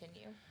to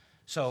continue.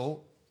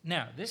 So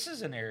now this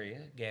is an area,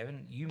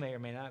 Gavin, you may or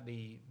may not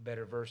be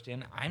better versed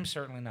in. I'm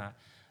certainly not.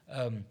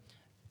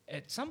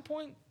 At some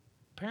point,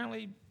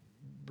 apparently,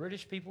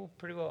 British people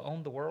pretty well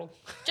owned the world.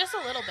 Just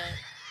a little bit.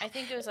 I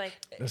think it was like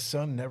The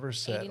sun never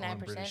set on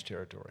 89%. British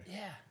territory.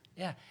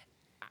 Yeah.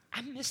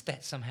 I missed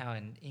that somehow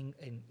in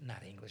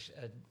not English.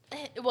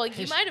 well,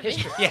 you might have been.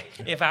 History. Yeah,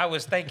 if I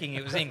was thinking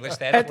it was English,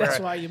 that's where That's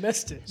why you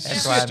missed it. That's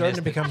It's why I starting missed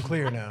to it. become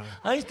clear now.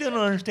 I still don't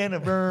understand a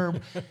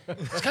verb.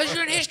 It's because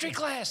you're in history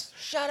class.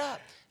 Shut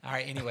up. All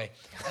right. Anyway,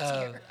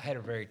 I had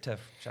a very tough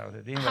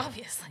childhood. Anyway,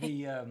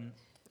 Obviously.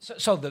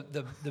 So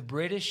the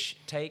British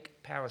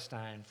take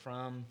Palestine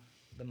from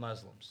the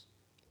Muslims.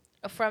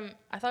 I thought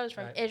it was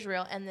from Right.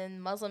 Israel, and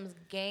then Muslims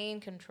gain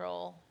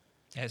control.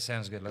 That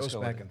sounds good. Let's Goes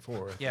go back with it. and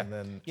forth. Yeah. And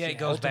then Yeah, it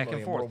goes back and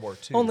ultimately in forth. World War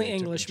II, Only they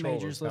took English control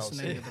of majors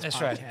listening to this That's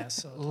podcast. right.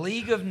 So.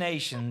 League of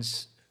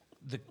Nations,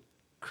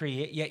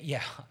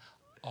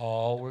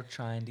 all we're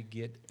trying to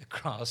get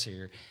across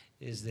here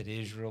is that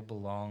Israel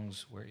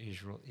belongs where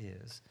Israel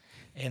is,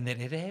 and that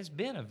it has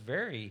been a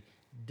very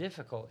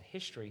difficult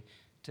history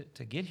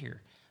to get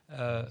here.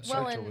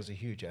 Churchill and- was a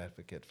huge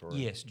advocate for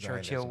Yes,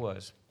 Churchill Zionism.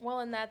 was. Well,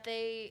 in that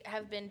they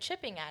have been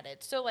chipping at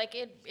it. So, like,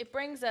 it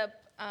brings up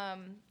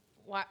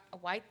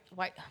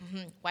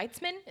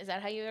Weitzman. Is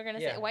that how you were going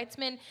to say Yeah. it?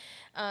 Weitzman.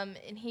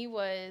 And he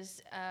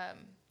was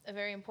a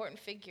very important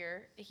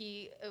figure.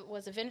 He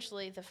was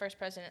eventually the first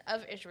president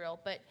of Israel,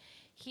 but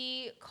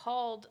he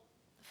called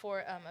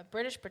for a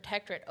British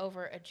protectorate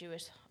over a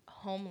Jewish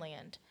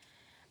homeland.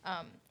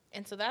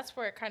 And so that's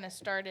where it kind of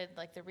started,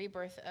 like the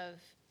rebirth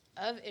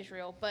of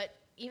Israel. But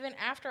even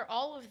after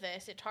all of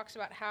this, it talks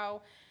about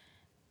how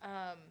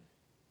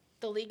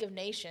the League of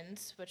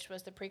Nations, which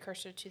was the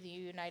precursor to the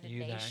United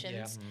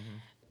Nations,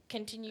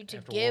 continued to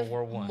After give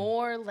World War I.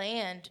 more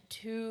land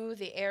to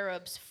the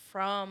Arabs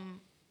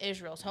from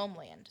Israel's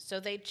homeland. So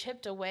they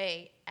chipped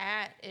away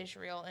at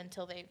Israel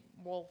until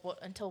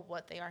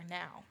what they are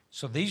now.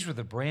 So these were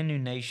the brand new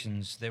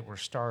nations that were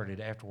started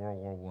after World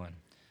War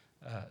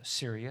I.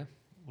 Syria,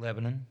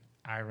 Lebanon,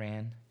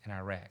 Iran, and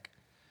Iraq.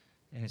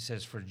 And it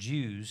says for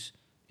Jews,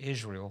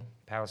 Israel,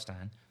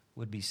 Palestine,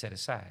 would be set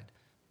aside.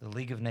 The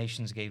League of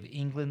Nations gave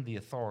England the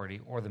authority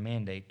or the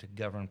mandate to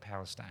govern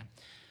Palestine.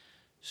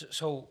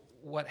 So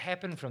what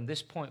happened from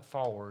this point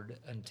forward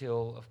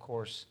until, of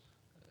course,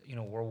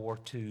 World War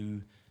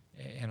II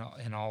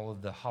and all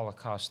of the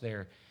Holocaust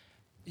there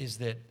is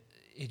that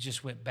it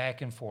just went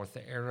back and forth.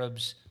 The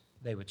Arabs,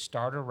 they would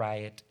start a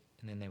riot,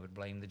 and then they would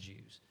blame the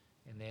Jews.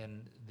 And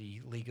then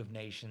the League of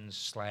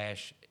Nations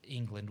 /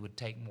 England would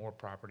take more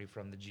property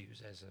from the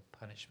Jews as a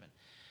punishment.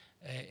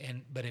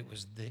 But it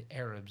was the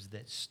Arabs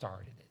that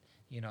started it.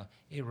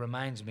 It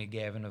reminds me,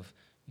 Gavin, of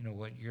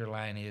what your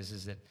line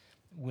is that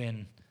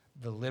when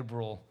the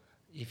liberal,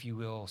 if you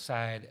will,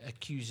 side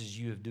accuses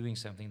you of doing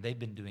something, they've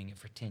been doing it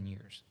for 10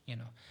 years.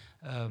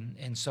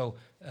 And so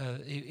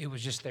it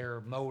was just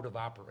their mode of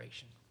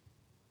operation.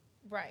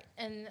 Right,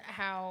 and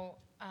how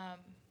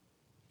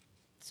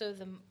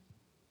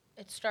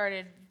it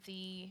started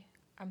the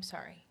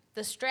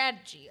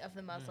strategy of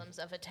the Muslims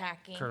of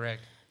attacking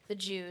Correct. the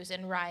Jews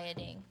and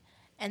rioting,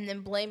 and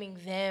then blaming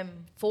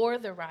them for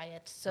the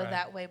riots, so Right.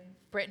 that way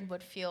Britain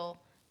would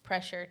feel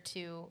pressure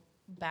to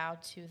bow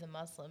to the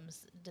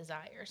Muslims'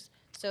 desires.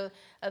 So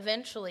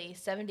eventually,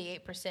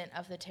 78%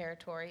 of the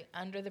territory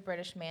under the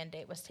British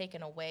mandate was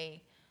taken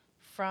away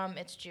from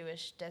its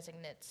Jewish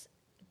designates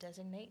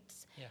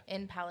Yeah.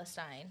 in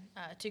Palestine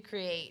to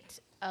create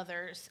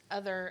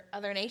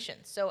other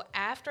nations. So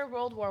after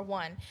World War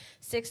I,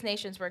 6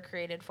 nations were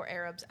created for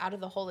Arabs out of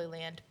the Holy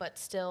Land, but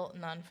still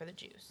none for the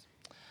Jews.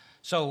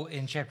 So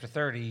in chapter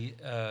 30,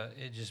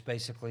 it just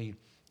basically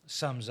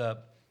sums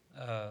up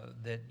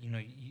that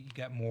you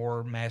got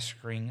more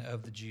massacring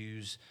of the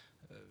Jews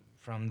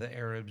from the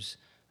Arabs,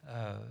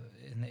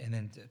 and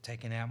then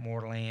taking out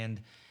more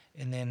land,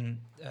 and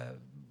then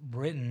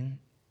Britain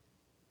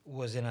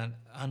was in an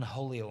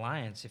unholy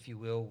alliance, if you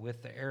will,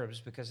 with the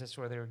Arabs because that's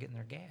where they were getting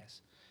their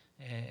gas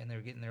and they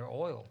were getting their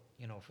oil.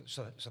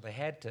 So they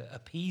had to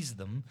appease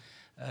them,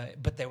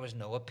 but there was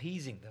no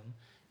appeasing them.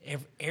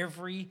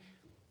 Every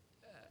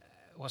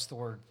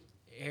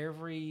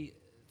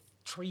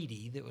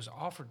treaty that was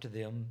offered to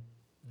them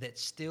that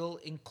still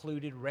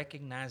included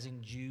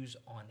recognizing Jews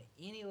on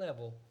any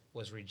level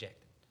was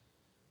rejected.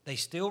 They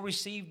still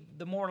received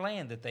the more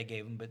land that they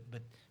gave them,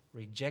 but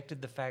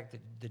rejected the fact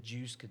that the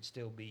Jews could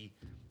still be,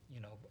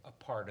 a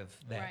part of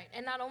that. Right.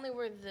 And not only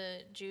were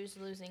the Jews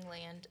losing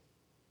land,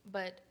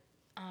 but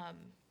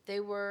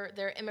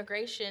their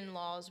immigration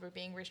laws were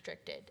being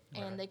restricted,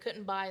 and Right. they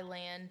couldn't buy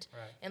land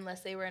Right.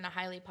 unless they were in a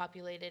highly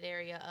populated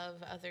area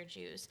of other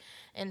Jews.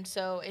 And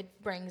so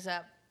it brings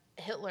up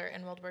Hitler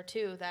in World War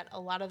II, that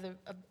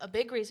a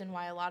big reason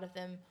why a lot of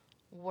them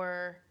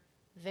were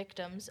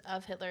victims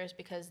of Hitler is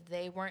because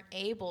they weren't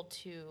able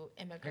to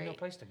There's immigrate. no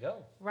place to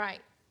go.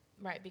 Right,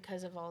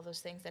 because of all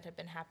those things that had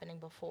been happening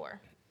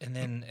before. And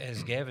then,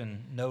 as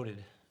Gavin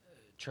noted,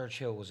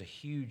 Churchill was a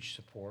huge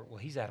support. Well,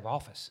 he's out of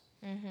office.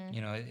 Mm-hmm.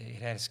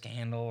 It had a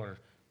scandal or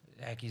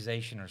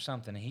accusation or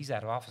something, and he's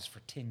out of office for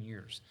 10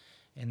 years.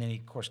 And then he,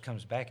 of course,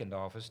 comes back into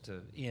office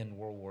to end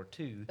World War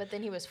II. But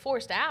then he was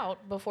forced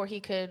out before he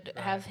could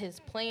have Right.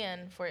 his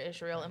plan for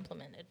Israel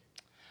implemented.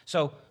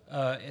 So,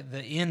 at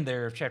the end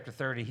there of chapter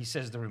 30, he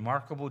says the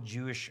remarkable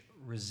Jewish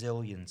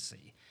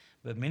resiliency.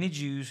 But many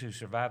Jews who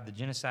survived the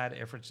genocide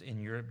efforts in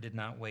Europe did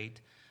not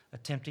wait,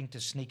 attempting to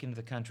sneak into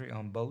the country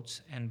on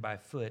boats and by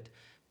foot,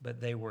 but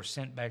they were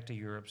sent back to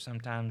Europe,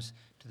 sometimes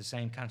to the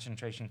same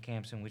concentration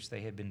camps in which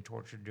they had been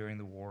tortured during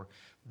the war.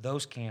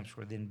 Those camps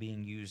were then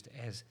being used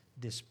as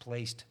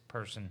displaced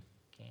person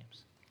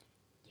camps.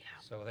 Yeah.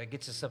 So that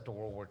gets us up to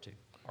World War II.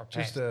 Or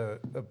Just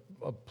past.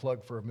 a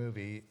plug for a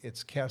movie.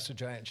 It's Cast a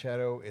Giant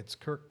Shadow. It's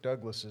Kirk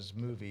Douglas's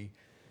movie,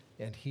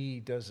 and he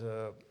does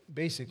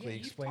basically Yeah,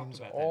 you've explains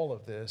talked about all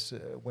of this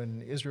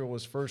when Israel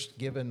was first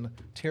given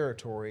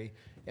territory,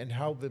 and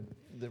how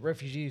the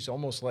refugees,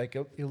 almost like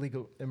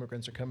illegal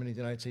immigrants, are coming to the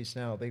United States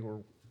now. They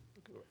were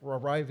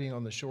arriving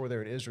on the shore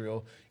there at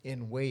Israel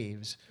in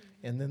waves,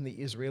 and then the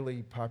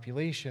Israeli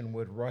population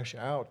would rush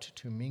out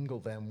to mingle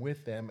them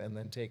with them and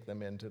then take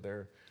them into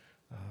their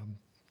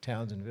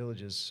towns and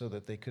villages so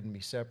that they couldn't be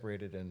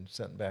separated and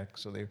sent back.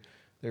 So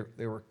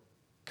they were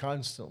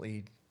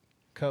constantly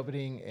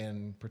coveting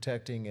and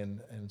protecting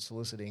and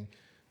soliciting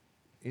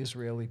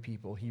Israeli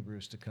people,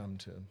 Hebrews, to come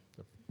to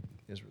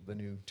the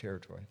new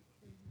territory.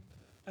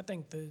 I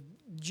think the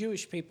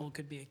Jewish people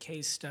could be a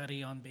case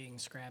study on being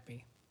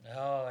scrappy.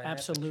 Oh, and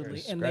that's the Absolutely.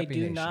 truth. And they Scrappy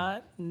do nation.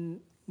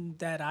 not,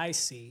 that I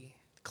see,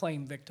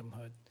 claim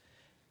victimhood.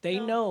 They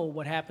know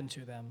what happened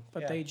to them,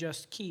 but Yeah. they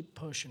just keep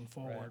pushing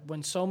forward. Right.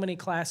 When so many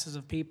classes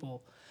of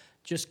people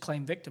just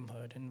claim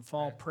victimhood and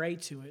fall Right. prey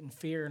to it and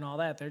fear and all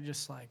that, they're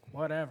just like,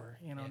 whatever.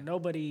 Yeah.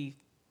 Nobody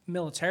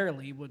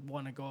militarily would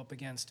want to go up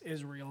against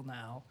Israel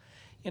now.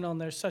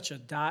 And there's such a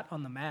dot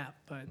on the map,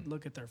 but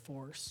look at their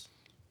force.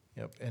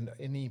 Yep, and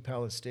any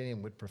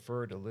Palestinian would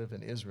prefer to live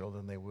in Israel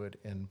than they would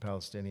in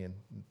Palestinian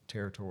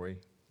territory,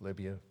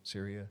 Libya,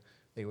 Syria.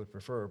 They would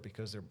prefer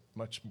because they're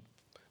much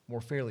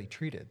more fairly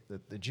treated.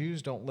 The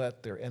Jews don't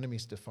let their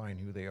enemies define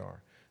who they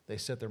are. They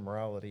set their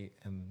morality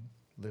and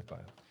live by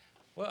it.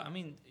 Well, I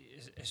mean,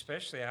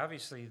 especially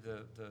obviously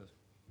the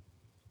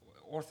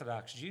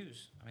Orthodox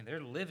Jews. I mean, they're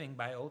living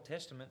by Old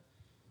Testament,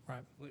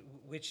 Right.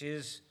 which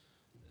is,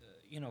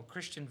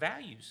 Christian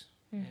values.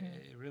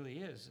 It really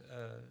is.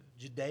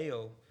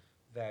 Judeo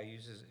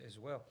values as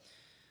well.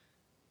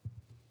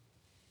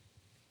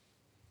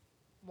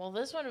 Well,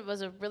 this one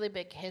was a really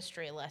big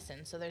history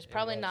lesson, so there's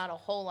probably was. not a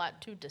whole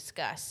lot to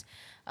discuss.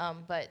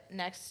 But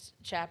next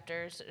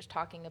chapters is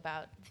talking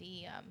about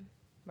the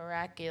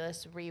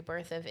miraculous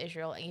rebirth of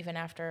Israel, even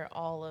after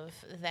all of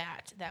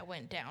that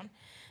went down.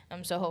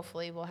 So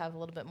hopefully we'll have a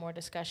little bit more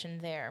discussion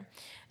there.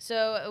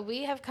 So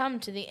we have come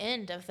to the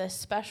end of this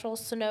special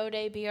Snow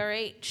Day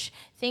BRH.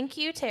 Thank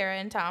you, Tara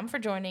and Tom, for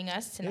joining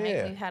us tonight.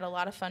 Yeah. We've had a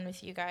lot of fun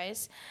with you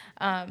guys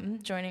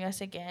joining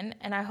us again.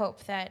 And I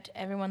hope that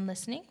everyone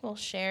listening will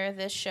share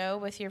this show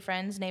with your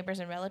friends, neighbors,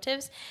 and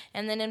relatives,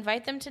 and then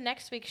invite them to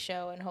next week's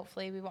show. And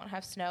hopefully we won't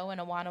have snow,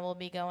 and Awana will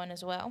be going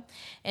as well.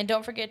 And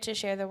don't forget to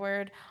share the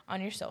word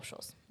on your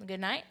socials. Good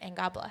night, and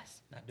God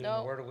bless. Not doing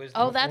the word of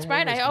wisdom. Oh, that's One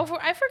word right. of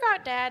I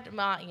forgot Dad.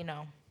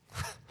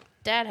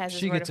 Dad has his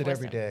She word gets of it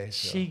every wisdom. day.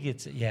 So. She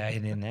gets it. Yeah,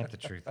 and isn't that the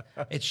truth?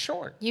 It's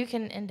short. You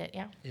can end it,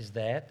 yeah. Is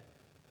that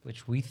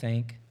which we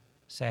think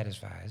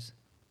satisfies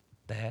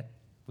that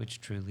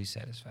which truly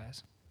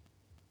satisfies.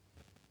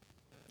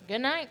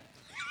 Good night.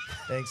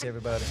 Thanks,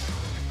 everybody.